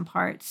have some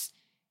parts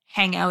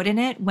hang out in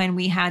it when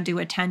we had to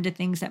attend to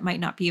things that might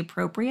not be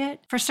appropriate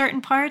for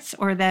certain parts,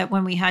 or that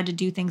when we had to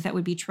do things that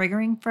would be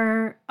triggering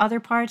for other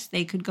parts,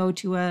 they could go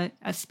to a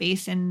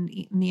space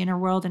in the inner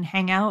world and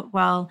hang out,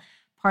 while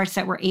parts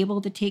that were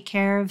able to take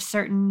care of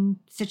certain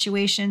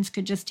situations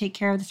could just take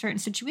care of the certain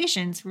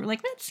situations. We were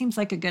like, that seems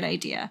like a good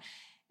idea.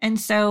 And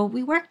so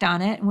we worked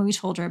on it. And when we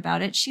told her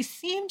about it, she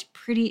seemed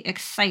pretty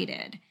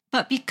excited.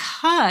 But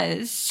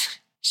because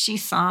she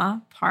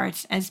saw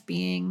parts as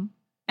being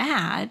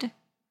bad,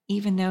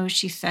 even though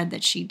she said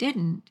that she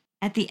didn't,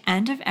 at the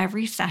end of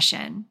every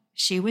session,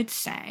 she would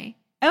say,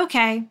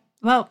 okay,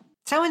 well,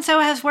 so-and-so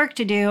has work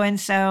to do. And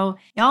so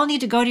y'all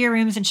need to go to your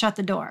rooms and shut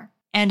the door.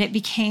 And it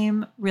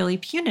became really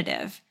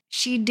punitive.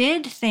 She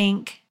did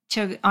think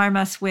to arm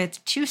us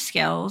with 2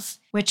 skills,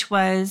 which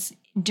was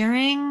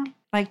during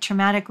like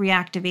traumatic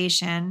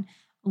reactivation,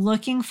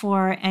 looking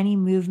for any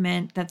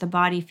movement that the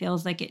body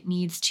feels like it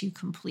needs to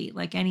complete,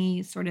 like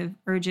any sort of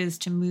urges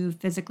to move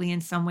physically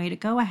in some way, to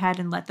go ahead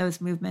and let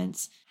those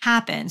movements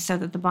happen so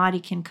that the body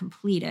can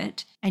complete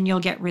it and you'll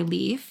get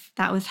relief.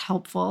 That was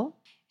helpful.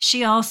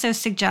 She also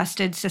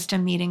suggested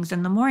system meetings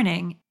in the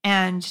morning,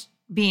 and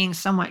being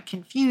somewhat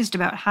confused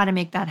about how to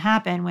make that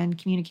happen when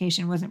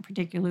communication wasn't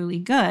particularly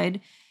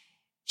good,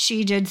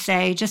 she did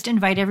say, just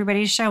invite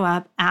everybody to show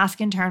up,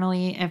 ask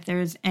internally if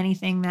there's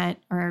anything that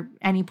or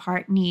any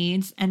part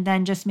needs, and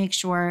then just make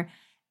sure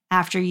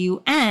after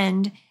you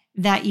end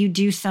that you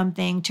do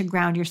something to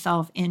ground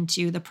yourself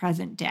into the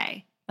present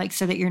day, like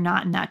so that you're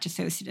not in that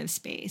dissociative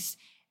space,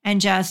 and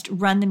just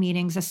run the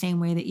meetings the same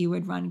way that you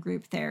would run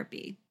group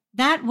therapy.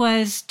 That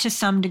was to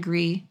some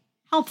degree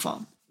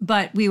helpful,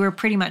 but we were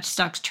pretty much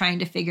stuck trying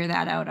to figure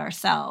that out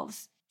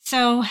ourselves.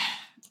 So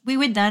we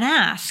would then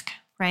ask,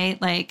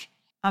 right? Like,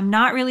 I'm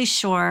not really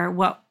sure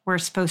what we're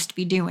supposed to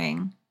be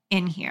doing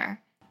in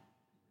here,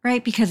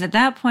 right? Because at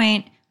that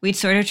point, we'd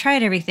sort of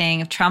tried everything.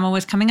 If trauma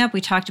was coming up,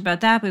 we talked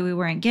about that, but we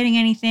weren't getting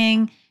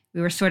anything.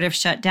 We were sort of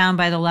shut down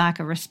by the lack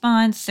of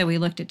response. So we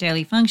looked at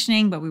daily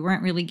functioning, but we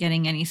weren't really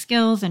getting any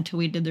skills until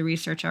we did the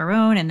research our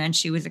own. And then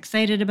she was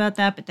excited about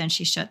that, but then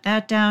she shut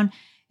that down.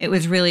 It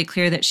was really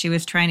clear that she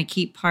was trying to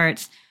keep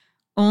parts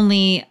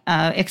only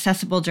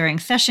accessible during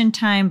session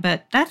time,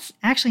 but that's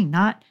actually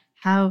not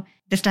how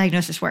this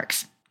diagnosis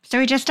works. So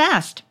we just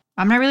asked,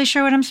 I'm not really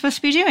sure what I'm supposed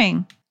to be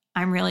doing.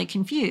 I'm really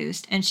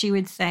confused. And she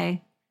would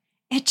say,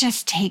 it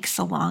just takes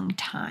a long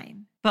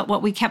time. But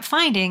what we kept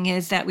finding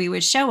is that we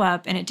would show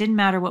up and it didn't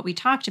matter what we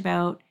talked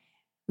about.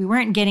 We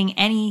weren't getting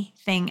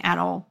anything at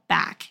all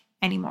back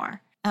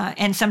anymore.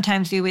 And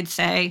sometimes we would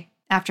say,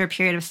 after a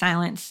period of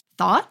silence,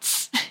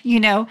 thoughts,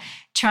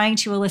 trying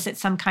to elicit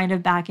some kind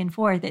of back and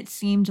forth. It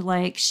seemed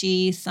like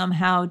she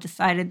somehow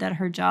decided that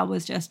her job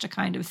was just to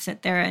kind of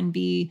sit there and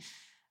be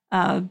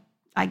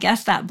I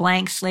guess that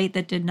blank slate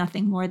that did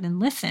nothing more than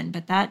listen,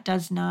 but that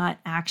does not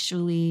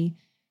actually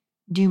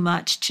do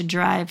much to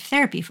drive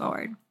therapy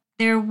forward.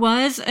 There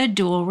was a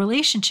dual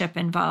relationship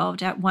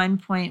involved. At one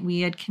point,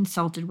 we had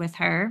consulted with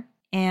her,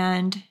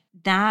 and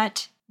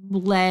that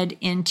led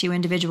into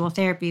individual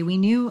therapy. We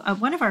knew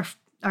one of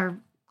our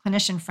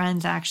clinician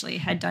friends actually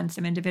had done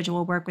some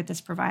individual work with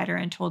this provider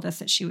and told us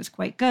that she was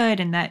quite good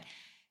and that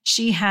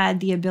she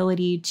had the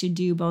ability to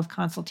do both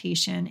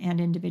consultation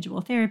and individual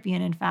therapy.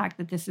 And in fact,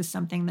 that this is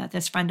something that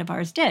this friend of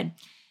ours did.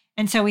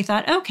 And so we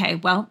thought, okay,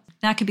 well,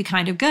 that could be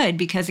kind of good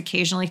because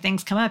occasionally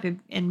things come up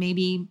and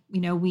maybe,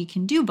 we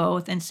can do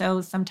both. And so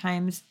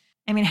sometimes,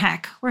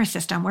 heck, we're a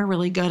system. We're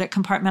really good at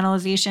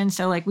compartmentalization.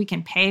 So like we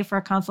can pay for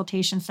a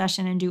consultation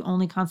session and do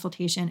only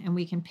consultation, and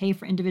we can pay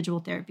for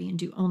individual therapy and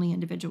do only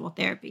individual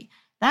therapy.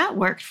 That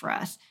worked for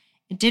us.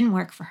 It didn't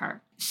work for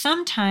her.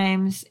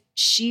 Sometimes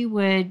she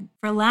would,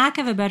 for lack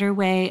of a better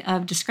way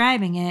of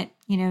describing it,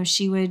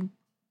 she would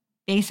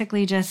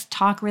basically just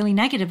talk really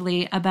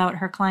negatively about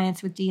her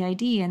clients with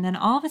DID. And then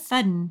all of a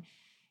sudden,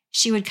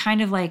 she would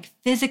kind of like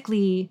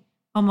physically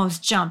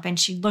almost jump and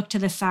she'd look to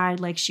the side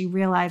like she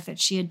realized that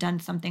she had done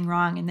something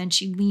wrong. And then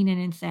she'd lean in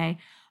and say,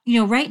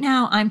 right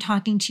now I'm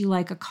talking to you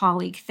like a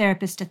colleague,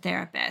 therapist to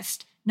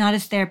therapist, not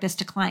as therapist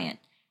to client.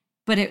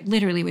 But it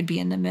literally would be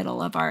in the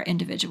middle of our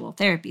individual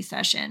therapy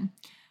session.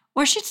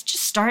 Or she'd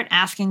just start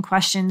asking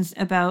questions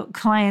about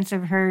clients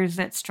of hers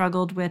that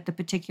struggled with the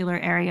particular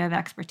area of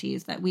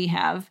expertise that we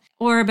have,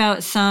 or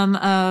about some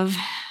of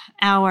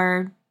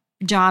our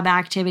job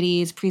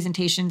activities,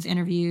 presentations,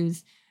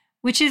 interviews,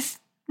 which is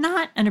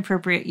not an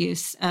appropriate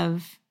use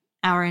of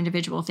our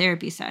individual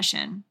therapy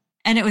session.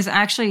 And it was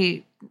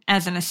actually,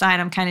 as an aside,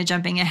 I'm kind of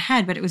jumping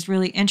ahead, but it was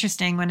really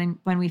interesting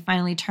when we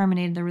finally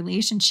terminated the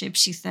relationship,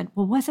 she said,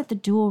 well, was it the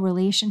dual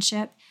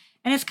relationship?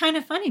 And it's kind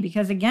of funny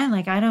because, again,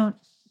 like I don't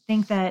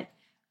think that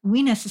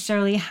we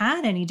necessarily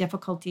had any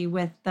difficulty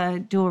with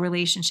the dual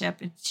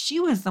relationship. She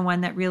was the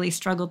one that really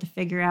struggled to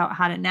figure out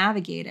how to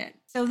navigate it.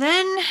 So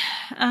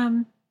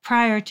then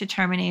prior to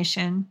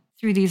termination,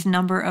 through these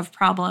number of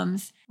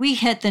problems, we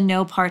hit the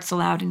no parts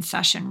allowed in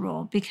session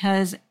rule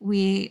because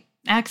we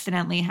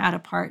accidentally had a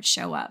part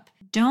show up.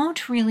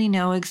 Don't really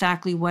know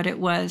exactly what it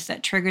was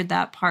that triggered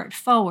that part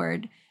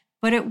forward,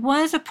 but it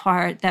was a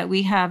part that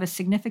we have a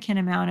significant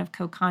amount of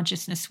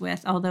co-consciousness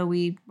with, although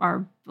we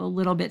are a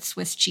little bit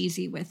Swiss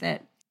cheesy with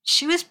it.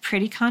 She was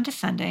pretty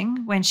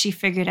condescending when she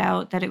figured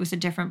out that it was a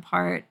different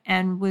part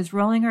and was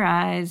rolling her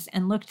eyes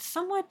and looked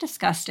somewhat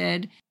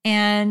disgusted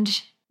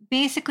and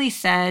basically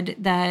said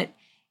that,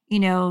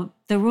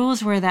 the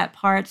rules were that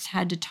parts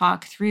had to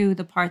talk through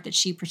the part that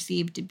she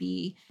perceived to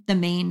be the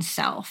main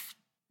self.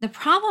 The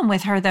problem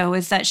with her, though,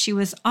 is that she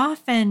was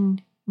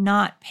often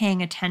not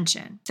paying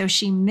attention. So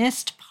she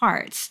missed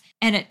parts.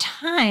 And at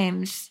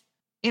times,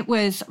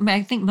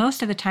 I think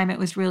most of the time it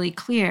was really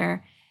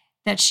clear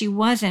that she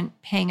wasn't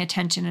paying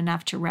attention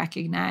enough to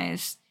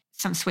recognize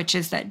some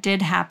switches that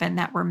did happen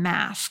that were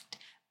masked,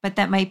 but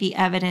that might be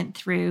evident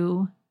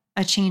through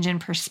a change in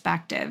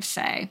perspective,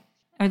 say,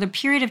 or the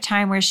period of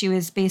time where she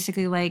was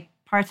basically like,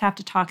 parts have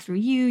to talk through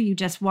you. You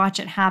just watch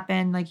it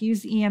happen. Like,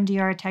 use the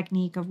EMDR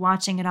technique of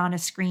watching it on a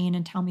screen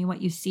and tell me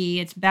what you see.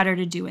 It's better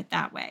to do it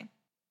that way.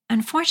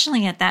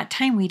 Unfortunately, at that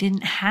time, we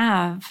didn't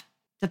have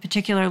the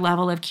particular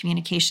level of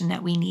communication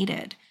that we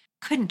needed.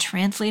 Couldn't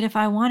translate if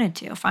I wanted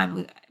to, if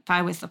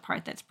I was the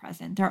part that's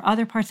present. There are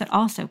other parts that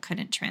also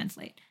couldn't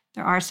translate.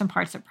 There are some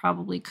parts that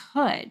probably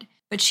could,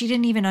 but she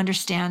didn't even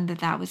understand that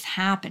that was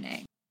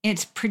happening.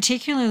 It's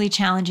particularly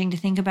challenging to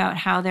think about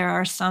how there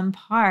are some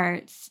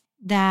parts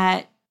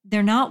that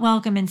they're not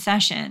welcome in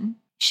session.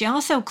 She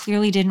also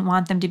clearly didn't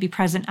want them to be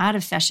present out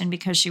of session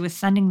because she was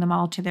sending them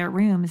all to their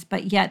rooms,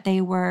 but yet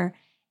they were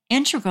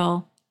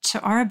integral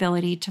to our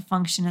ability to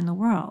function in the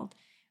world.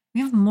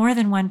 We have more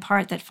than one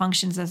part that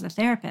functions as a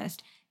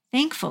therapist.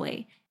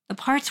 Thankfully, the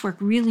parts work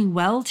really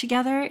well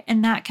together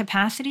in that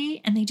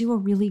capacity, and they do a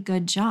really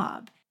good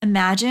job.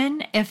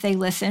 Imagine if they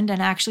listened and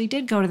actually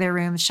did go to their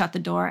rooms, shut the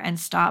door, and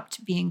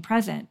stopped being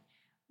present.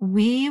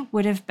 We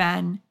would have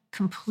been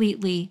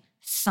completely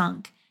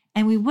sunk,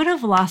 and we would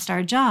have lost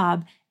our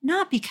job,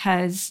 not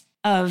because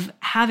of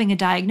having a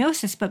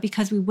diagnosis, but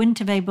because we wouldn't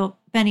have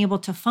been able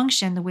to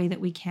function the way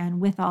that we can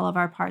with all of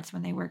our parts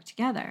when they work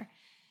together.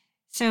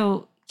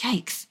 So,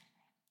 yikes.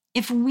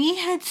 If we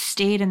had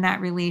stayed in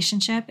that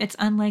relationship, it's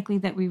unlikely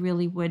that we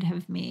really would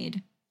have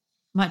made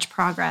much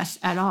progress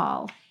at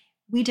all.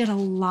 We did a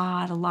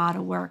lot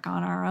of work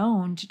on our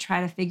own to try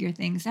to figure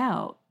things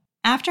out.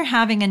 After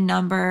having a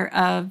number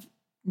of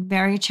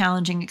very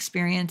challenging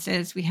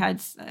experiences, we had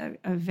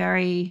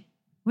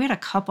a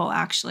couple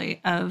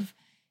actually of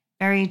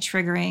very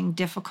triggering,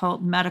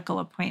 difficult medical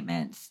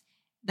appointments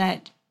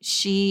that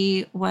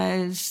she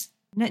was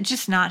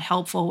just not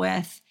helpful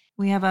with.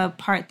 We have a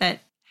part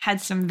that had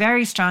some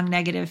very strong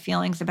negative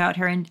feelings about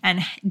her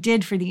and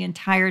did for the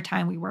entire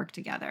time we worked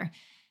together.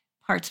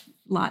 Part's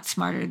a lot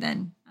smarter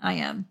than I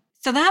am.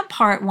 So that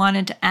part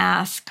wanted to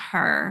ask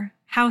her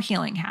how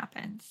healing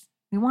happens.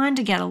 We wanted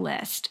to get a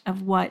list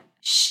of what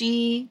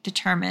she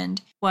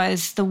determined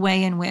was the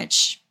way in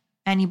which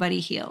anybody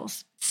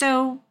heals.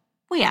 So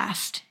we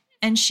asked,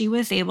 and she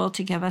was able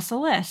to give us a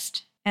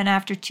list. And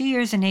after 2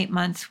 years and 8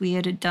 months, we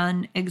had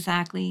done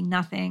exactly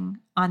nothing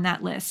on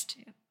that list.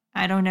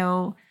 I don't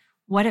know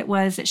what it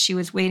was that she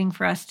was waiting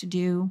for us to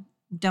do.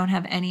 Don't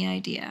have any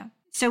idea.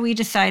 So we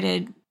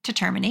decided to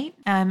terminate.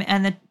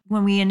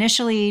 When we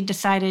initially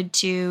decided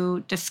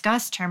to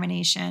discuss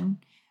termination,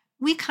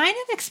 we kind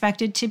of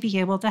expected to be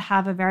able to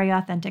have a very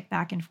authentic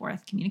back and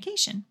forth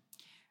communication,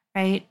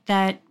 right?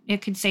 That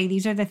it could say,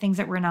 these are the things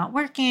that were not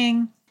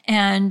working.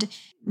 And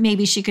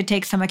maybe she could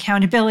take some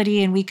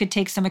accountability and we could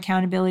take some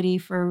accountability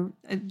for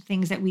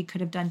things that we could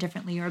have done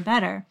differently or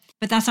better.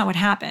 But that's not what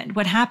happened.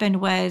 What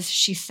happened was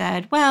she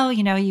said, well,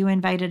 you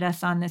invited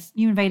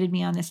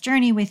me on this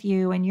journey with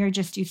you, and you're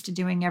just used to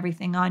doing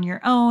everything on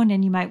your own,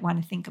 and you might want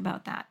to think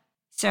about that.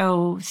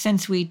 So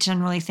since we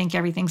generally think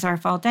everything's our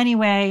fault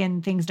anyway,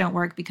 and things don't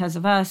work because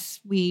of us,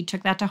 we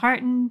took that to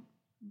heart and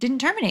didn't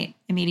terminate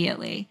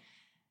immediately.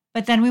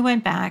 But then we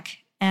went back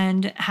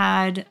and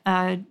had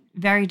a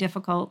very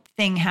difficult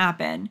thing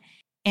happen.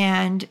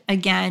 And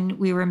again,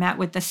 we were met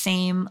with the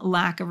same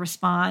lack of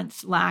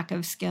response, lack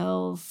of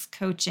skills,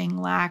 coaching,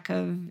 lack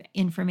of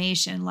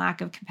information, lack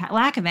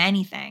of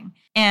anything.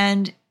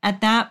 And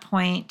at that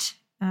point,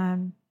 a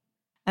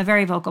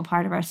very vocal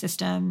part of our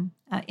system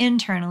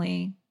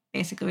internally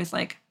basically was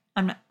like,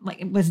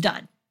 it was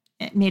done.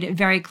 It made it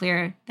very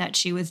clear that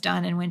she was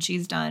done. And when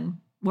she's done,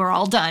 we're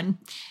all done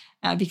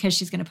because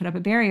she's going to put up a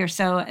barrier.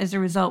 So as a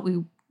result,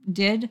 we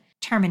did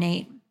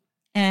terminate.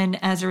 And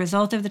as a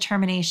result of the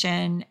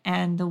termination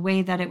and the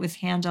way that it was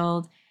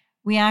handled,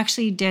 we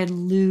actually did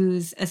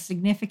lose a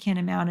significant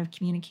amount of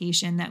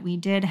communication that we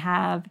did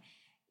have,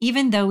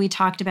 even though we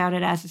talked about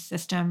it as a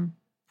system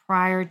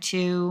prior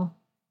to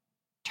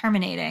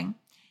terminating.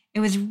 It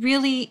was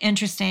really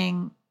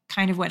interesting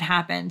kind of what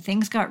happened.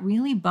 Things got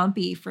really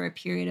bumpy for a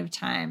period of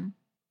time.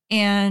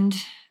 And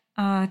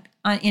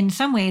in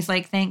some ways,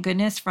 thank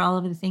goodness for all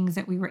of the things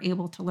that we were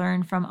able to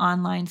learn from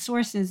online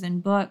sources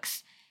and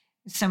books.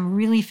 Some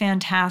really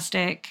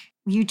fantastic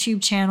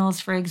YouTube channels,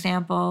 for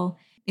example.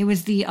 It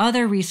was the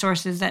other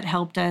resources that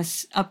helped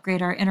us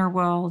upgrade our inner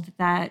world,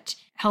 that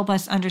help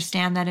us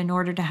understand that in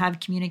order to have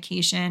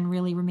communication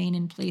really remain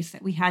in place,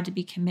 that we had to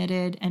be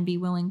committed and be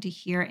willing to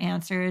hear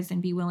answers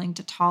and be willing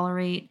to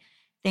tolerate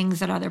things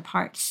that other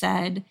parts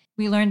said.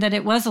 We learned that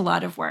it was a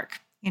lot of work,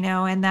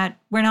 and that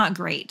we're not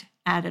great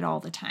at it all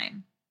the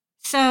time.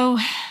 So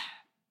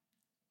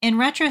in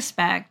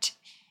retrospect,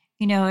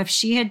 if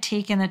she had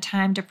taken the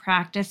time to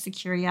practice the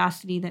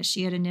curiosity that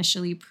she had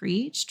initially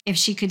preached, if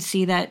she could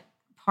see that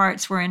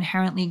parts were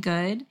inherently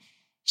good,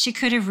 she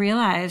could have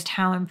realized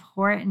how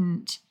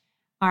important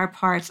our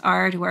parts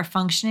are to our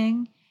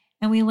functioning,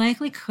 and we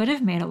likely could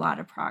have made a lot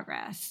of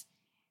progress.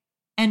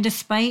 And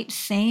despite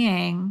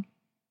saying,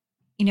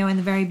 in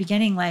the very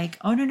beginning,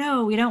 oh,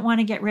 no, we don't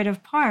want to get rid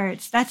of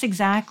parts, that's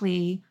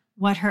exactly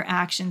what her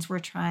actions were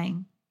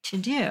trying to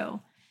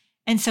do.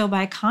 And so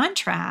by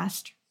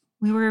contrast,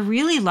 we were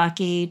really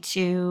lucky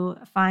to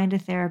find a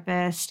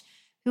therapist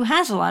who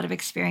has a lot of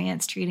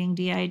experience treating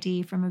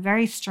DID from a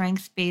very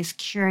strengths-based,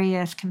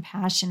 curious,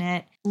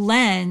 compassionate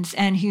lens,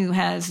 and who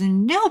has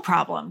no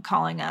problem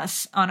calling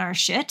us on our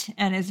shit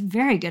and is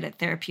very good at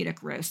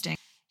therapeutic roasting.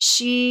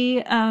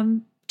 She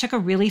took a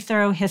really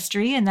thorough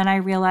history, and then I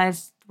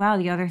realized, wow,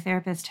 the other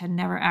therapist had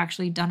never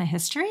actually done a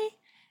history.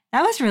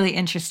 That was really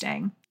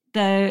interesting.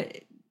 The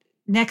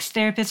next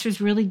therapist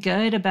was really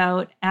good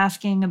about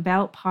asking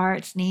about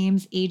parts,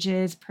 names,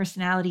 ages,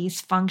 personalities,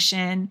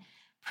 function,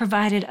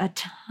 provided a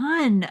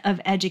ton of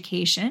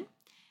education.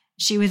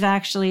 She was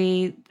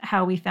actually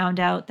how we found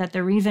out that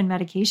the reason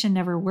medication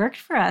never worked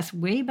for us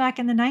way back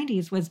in the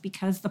 90s was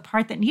because the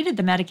part that needed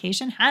the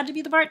medication had to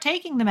be the part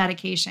taking the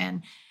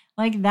medication.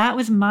 Like, that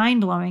was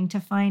mind-blowing to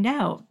find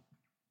out.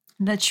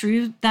 That's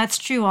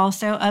true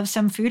also of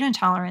some food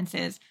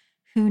intolerances.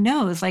 Who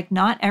knows? Like,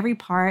 not every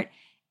part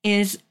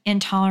is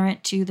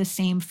intolerant to the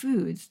same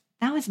foods.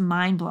 That was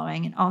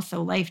mind-blowing and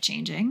also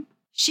life-changing.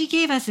 She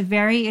gave us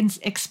very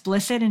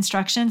explicit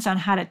instructions on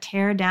how to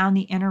tear down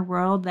the inner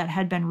world that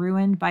had been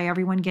ruined by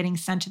everyone getting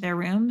sent to their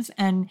rooms.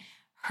 And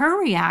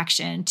her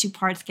reaction to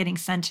parts getting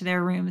sent to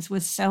their rooms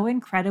was so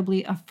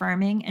incredibly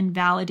affirming and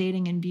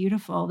validating and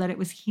beautiful that it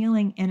was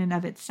healing in and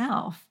of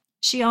itself.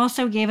 She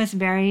also gave us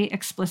very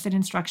explicit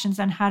instructions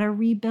on how to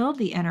rebuild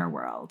the inner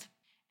world.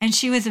 And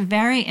she was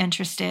very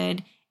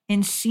interested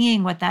in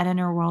seeing what that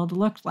inner world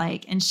looked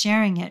like and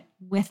sharing it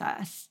with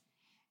us.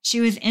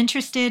 She was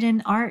interested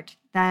in art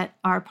that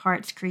our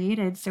parts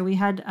created. So we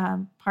had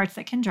parts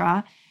that can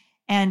draw,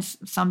 and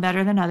some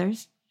better than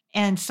others.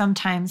 And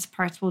sometimes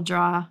parts will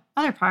draw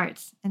other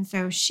parts. And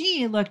so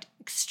she looked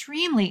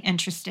extremely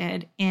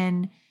interested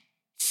in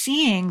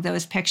seeing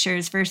those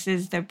pictures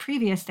versus the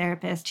previous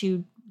therapist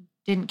who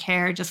didn't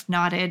care, just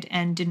nodded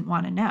and didn't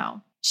want to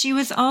know. She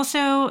was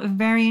also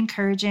very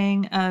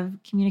encouraging of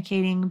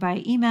communicating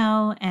by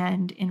email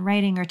and in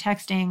writing or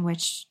texting,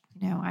 which,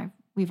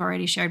 we've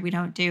already shared we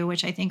don't do,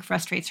 which I think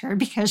frustrates her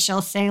because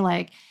she'll say,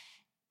 like,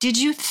 did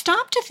you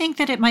stop to think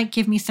that it might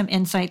give me some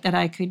insight that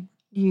I could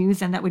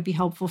use and that would be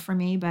helpful for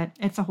me? But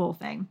it's a whole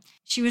thing.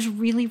 She was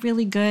really,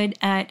 really good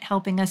at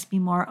helping us be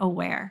more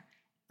aware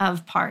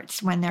of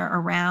parts when they're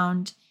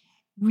around,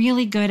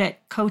 really good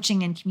at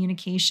coaching and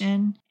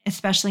communication,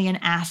 especially in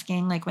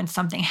asking, like when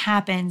something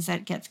happens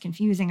that gets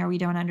confusing or we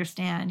don't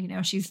understand.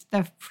 She's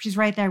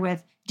right there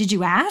with, did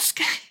you ask?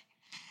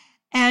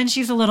 And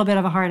she's a little bit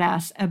of a hard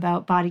ass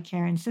about body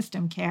care and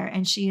system care.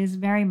 And she is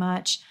very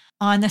much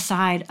on the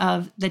side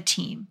of the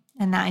team.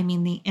 And that, I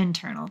mean the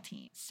internal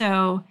team.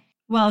 So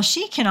while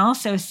she can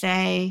also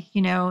say,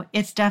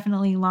 it's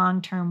definitely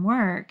long-term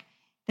work,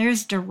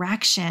 there's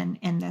direction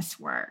in this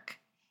work.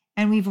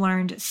 And we've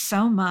learned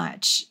so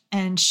much.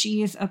 And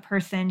she is a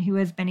person who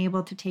has been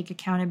able to take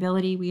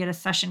accountability. We had a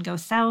session go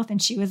south and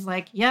she was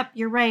like, yep,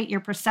 you're right. Your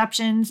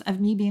perceptions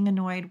of me being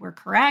annoyed were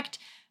correct,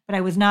 but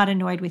I was not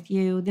annoyed with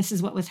you. This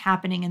is what was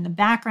happening in the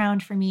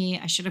background for me.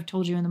 I should have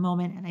told you in the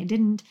moment and I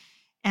didn't.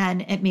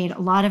 And it made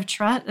a lot of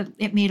trust.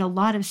 It made a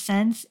lot of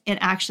sense. It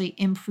actually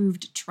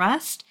improved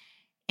trust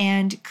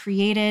and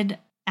created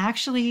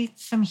actually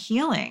some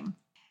healing.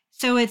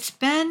 So it's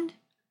been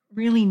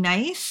really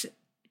nice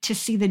to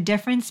see the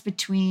difference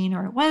between,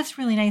 or it was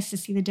really nice to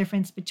see the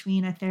difference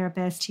between a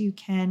therapist who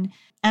can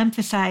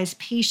emphasize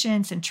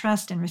patience and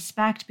trust and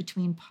respect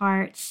between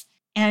parts,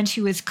 and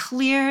who is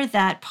clear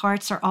that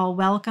parts are all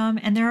welcome.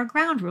 And there are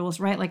ground rules,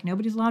 right? Like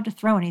nobody's allowed to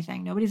throw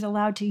anything. Nobody's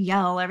allowed to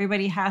yell.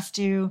 Everybody has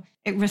to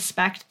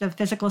respect the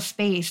physical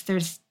space.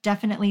 There's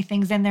definitely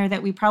things in there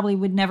that we probably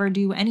would never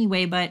do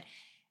anyway, but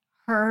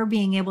her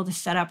being able to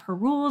set up her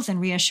rules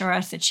and reassure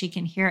us that she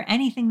can hear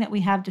anything that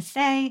we have to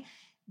say,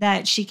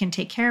 that she can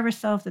take care of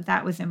herself,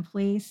 that was in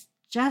place,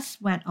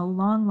 just went a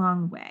long,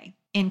 long way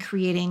in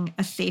creating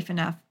a safe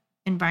enough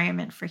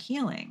environment for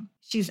healing.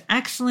 She's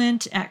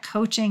excellent at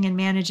coaching and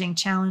managing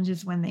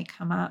challenges when they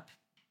come up.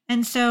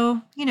 And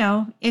so,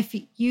 if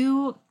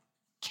you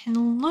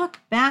can look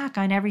back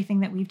on everything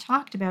that we've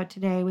talked about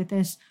today with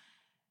this,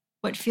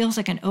 what feels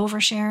like an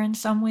overshare in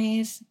some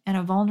ways and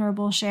a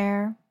vulnerable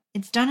share,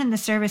 it's done in the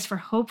service for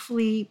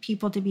hopefully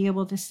people to be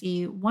able to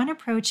see one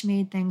approach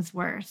made things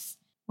worse.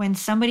 When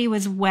somebody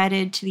was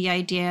wedded to the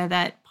idea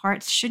that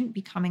parts shouldn't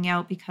be coming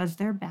out because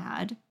they're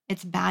bad,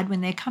 it's bad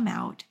when they come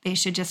out. They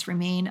should just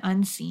remain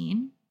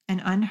unseen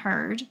and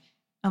unheard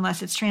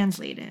unless it's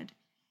translated.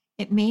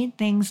 It made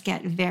things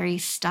get very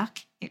stuck.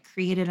 It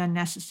created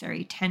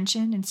unnecessary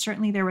tension. And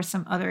certainly there were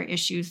some other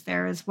issues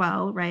there as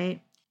well,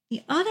 right?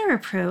 The other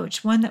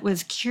approach, one that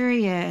was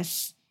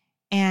curious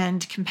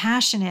and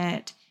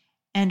compassionate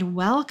and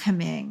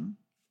welcoming,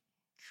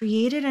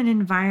 created an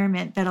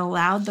environment that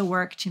allowed the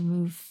work to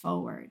move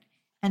forward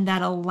and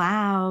that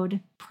allowed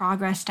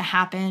progress to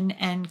happen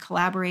and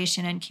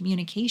collaboration and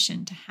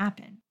communication to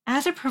happen.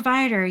 As a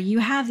provider, you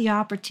have the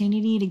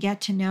opportunity to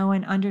get to know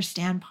and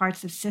understand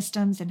parts of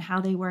systems and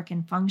how they work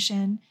and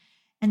function,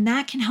 and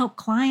that can help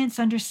clients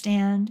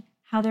understand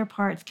how their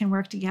parts can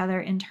work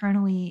together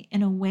internally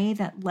in a way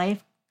that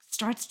life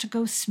starts to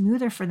go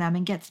smoother for them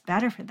and gets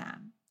better for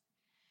them.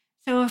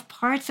 So if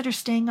parts that are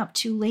staying up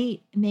too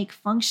late make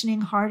functioning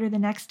harder the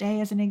next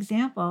day, as an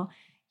example,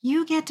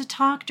 you get to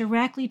talk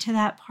directly to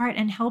that part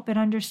and help it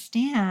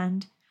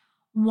understand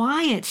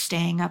why it's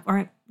staying up,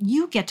 or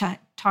you get to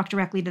talk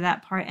directly to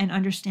that part and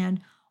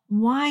understand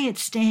why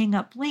it's staying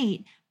up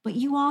late, but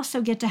you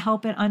also get to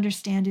help it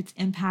understand its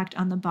impact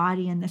on the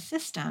body and the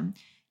system.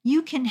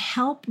 You can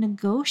help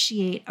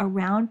negotiate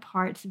around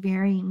parts'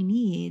 varying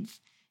needs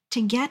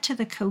to get to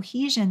the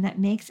cohesion that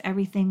makes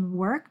everything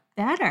work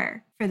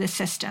better for the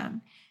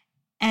system.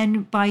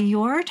 And by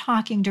your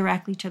talking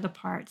directly to the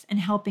parts and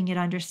helping it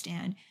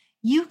understand,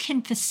 you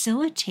can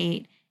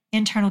facilitate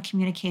internal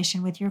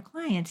communication with your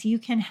clients. You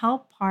can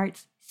help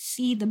parts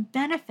see the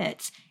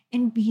benefits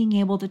in being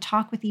able to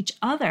talk with each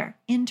other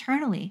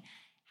internally,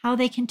 how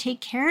they can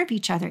take care of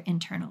each other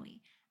internally,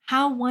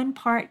 how one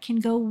part can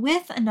go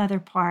with another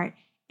part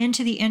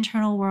into the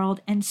internal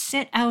world and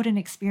sit out an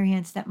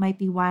experience that might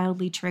be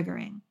wildly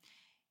triggering.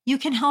 You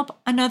can help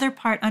another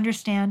part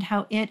understand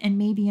how it, and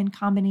maybe in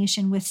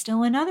combination with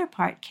still another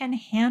part, can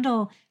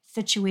handle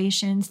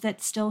situations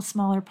that still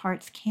smaller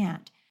parts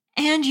can't.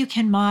 And you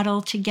can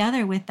model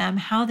together with them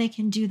how they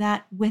can do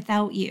that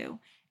without you.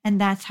 And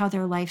that's how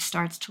their life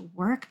starts to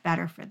work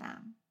better for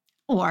them.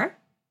 Or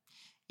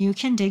you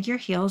can dig your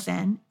heels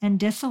in and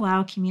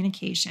disallow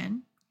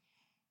communication.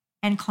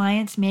 And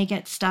clients may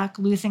get stuck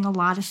losing a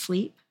lot of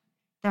sleep.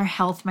 Their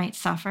health might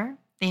suffer.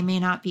 They may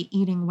not be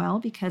eating well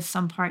because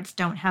some parts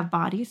don't have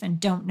bodies and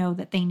don't know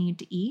that they need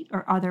to eat,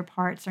 or other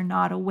parts are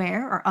not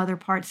aware, or other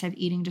parts have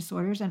eating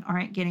disorders and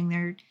aren't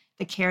getting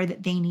the care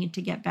that they need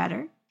to get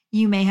better.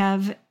 You may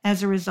have,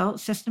 as a result,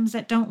 systems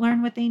that don't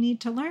learn what they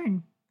need to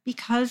learn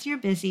because you're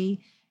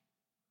busy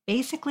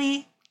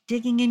basically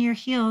digging in your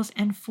heels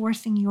and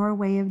forcing your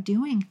way of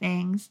doing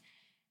things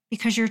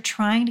because you're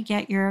trying to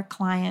get your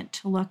client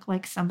to look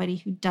like somebody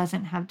who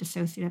doesn't have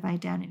dissociative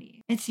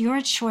identity. It's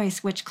your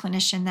choice which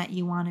clinician that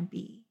you want to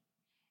be.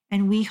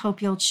 And we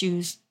hope you'll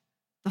choose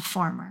the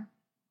former,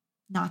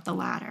 not the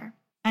latter.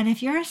 And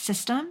if you're a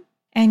system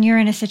and you're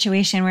in a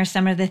situation where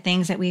some of the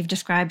things that we've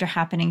described are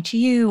happening to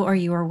you, or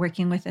you are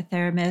working with a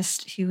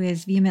therapist who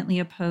is vehemently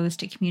opposed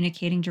to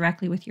communicating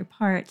directly with your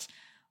parts,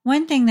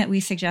 one thing that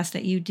we suggest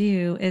that you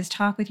do is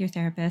talk with your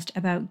therapist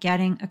about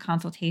getting a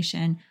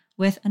consultation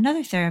with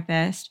another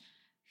therapist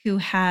who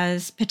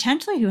has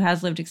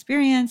lived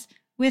experience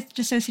with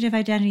dissociative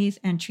identities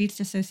and treats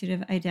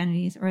dissociative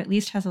identities, or at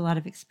least has a lot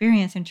of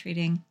experience in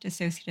treating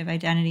dissociative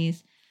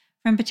identities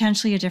from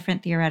potentially a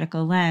different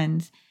theoretical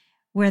lens,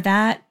 where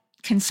that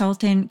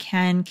consultant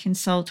can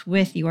consult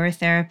with your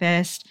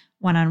therapist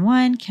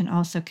one-on-one, can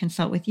also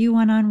consult with you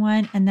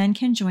one-on-one, and then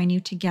can join you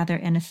together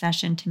in a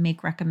session to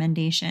make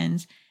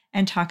recommendations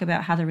and talk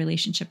about how the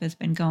relationship has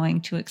been going,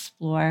 to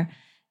explore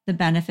the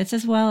benefits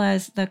as well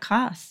as the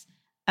costs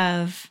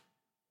of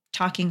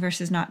talking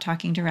versus not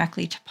talking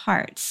directly to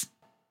parts.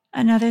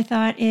 Another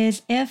thought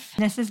is, if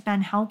this has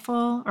been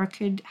helpful or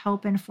could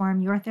help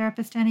inform your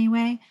therapist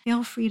anyway,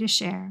 feel free to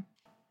share.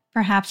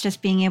 Perhaps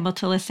just being able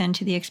to listen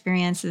to the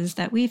experiences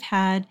that we've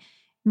had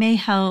may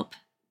help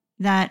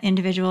that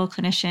individual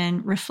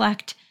clinician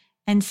reflect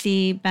and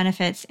see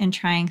benefits in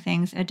trying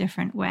things a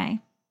different way.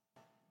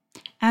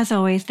 As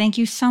always, thank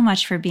you so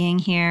much for being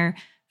here,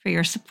 for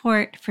your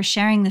support, for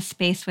sharing this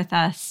space with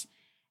us,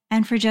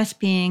 and for just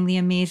being the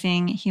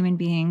amazing human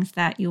beings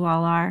that you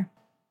all are.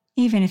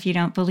 Even if you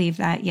don't believe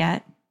that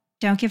yet,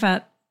 don't give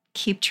up,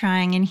 keep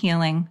trying and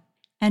healing,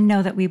 and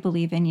know that we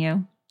believe in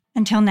you.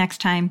 Until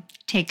next time,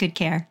 take good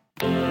care.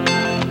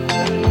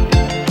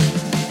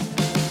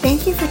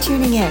 Thank you for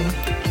tuning in.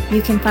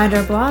 You can find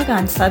our blog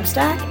on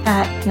Substack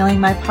at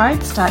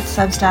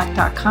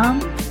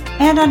healingmyparts.substack.com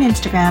and on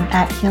Instagram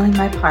at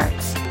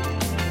healingmyparts.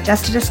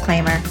 Just a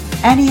disclaimer,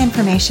 any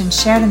information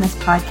shared in this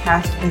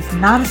podcast is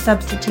not a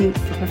substitute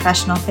for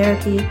professional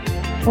therapy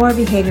or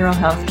behavioral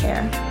health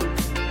care,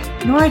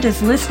 nor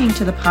does listening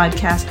to the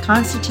podcast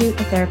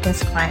constitute a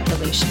therapist-client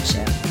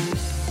relationship.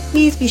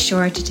 Please be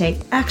sure to take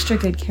extra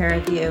good care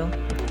of you.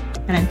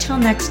 And until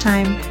next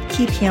time,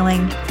 keep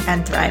healing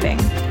and thriving.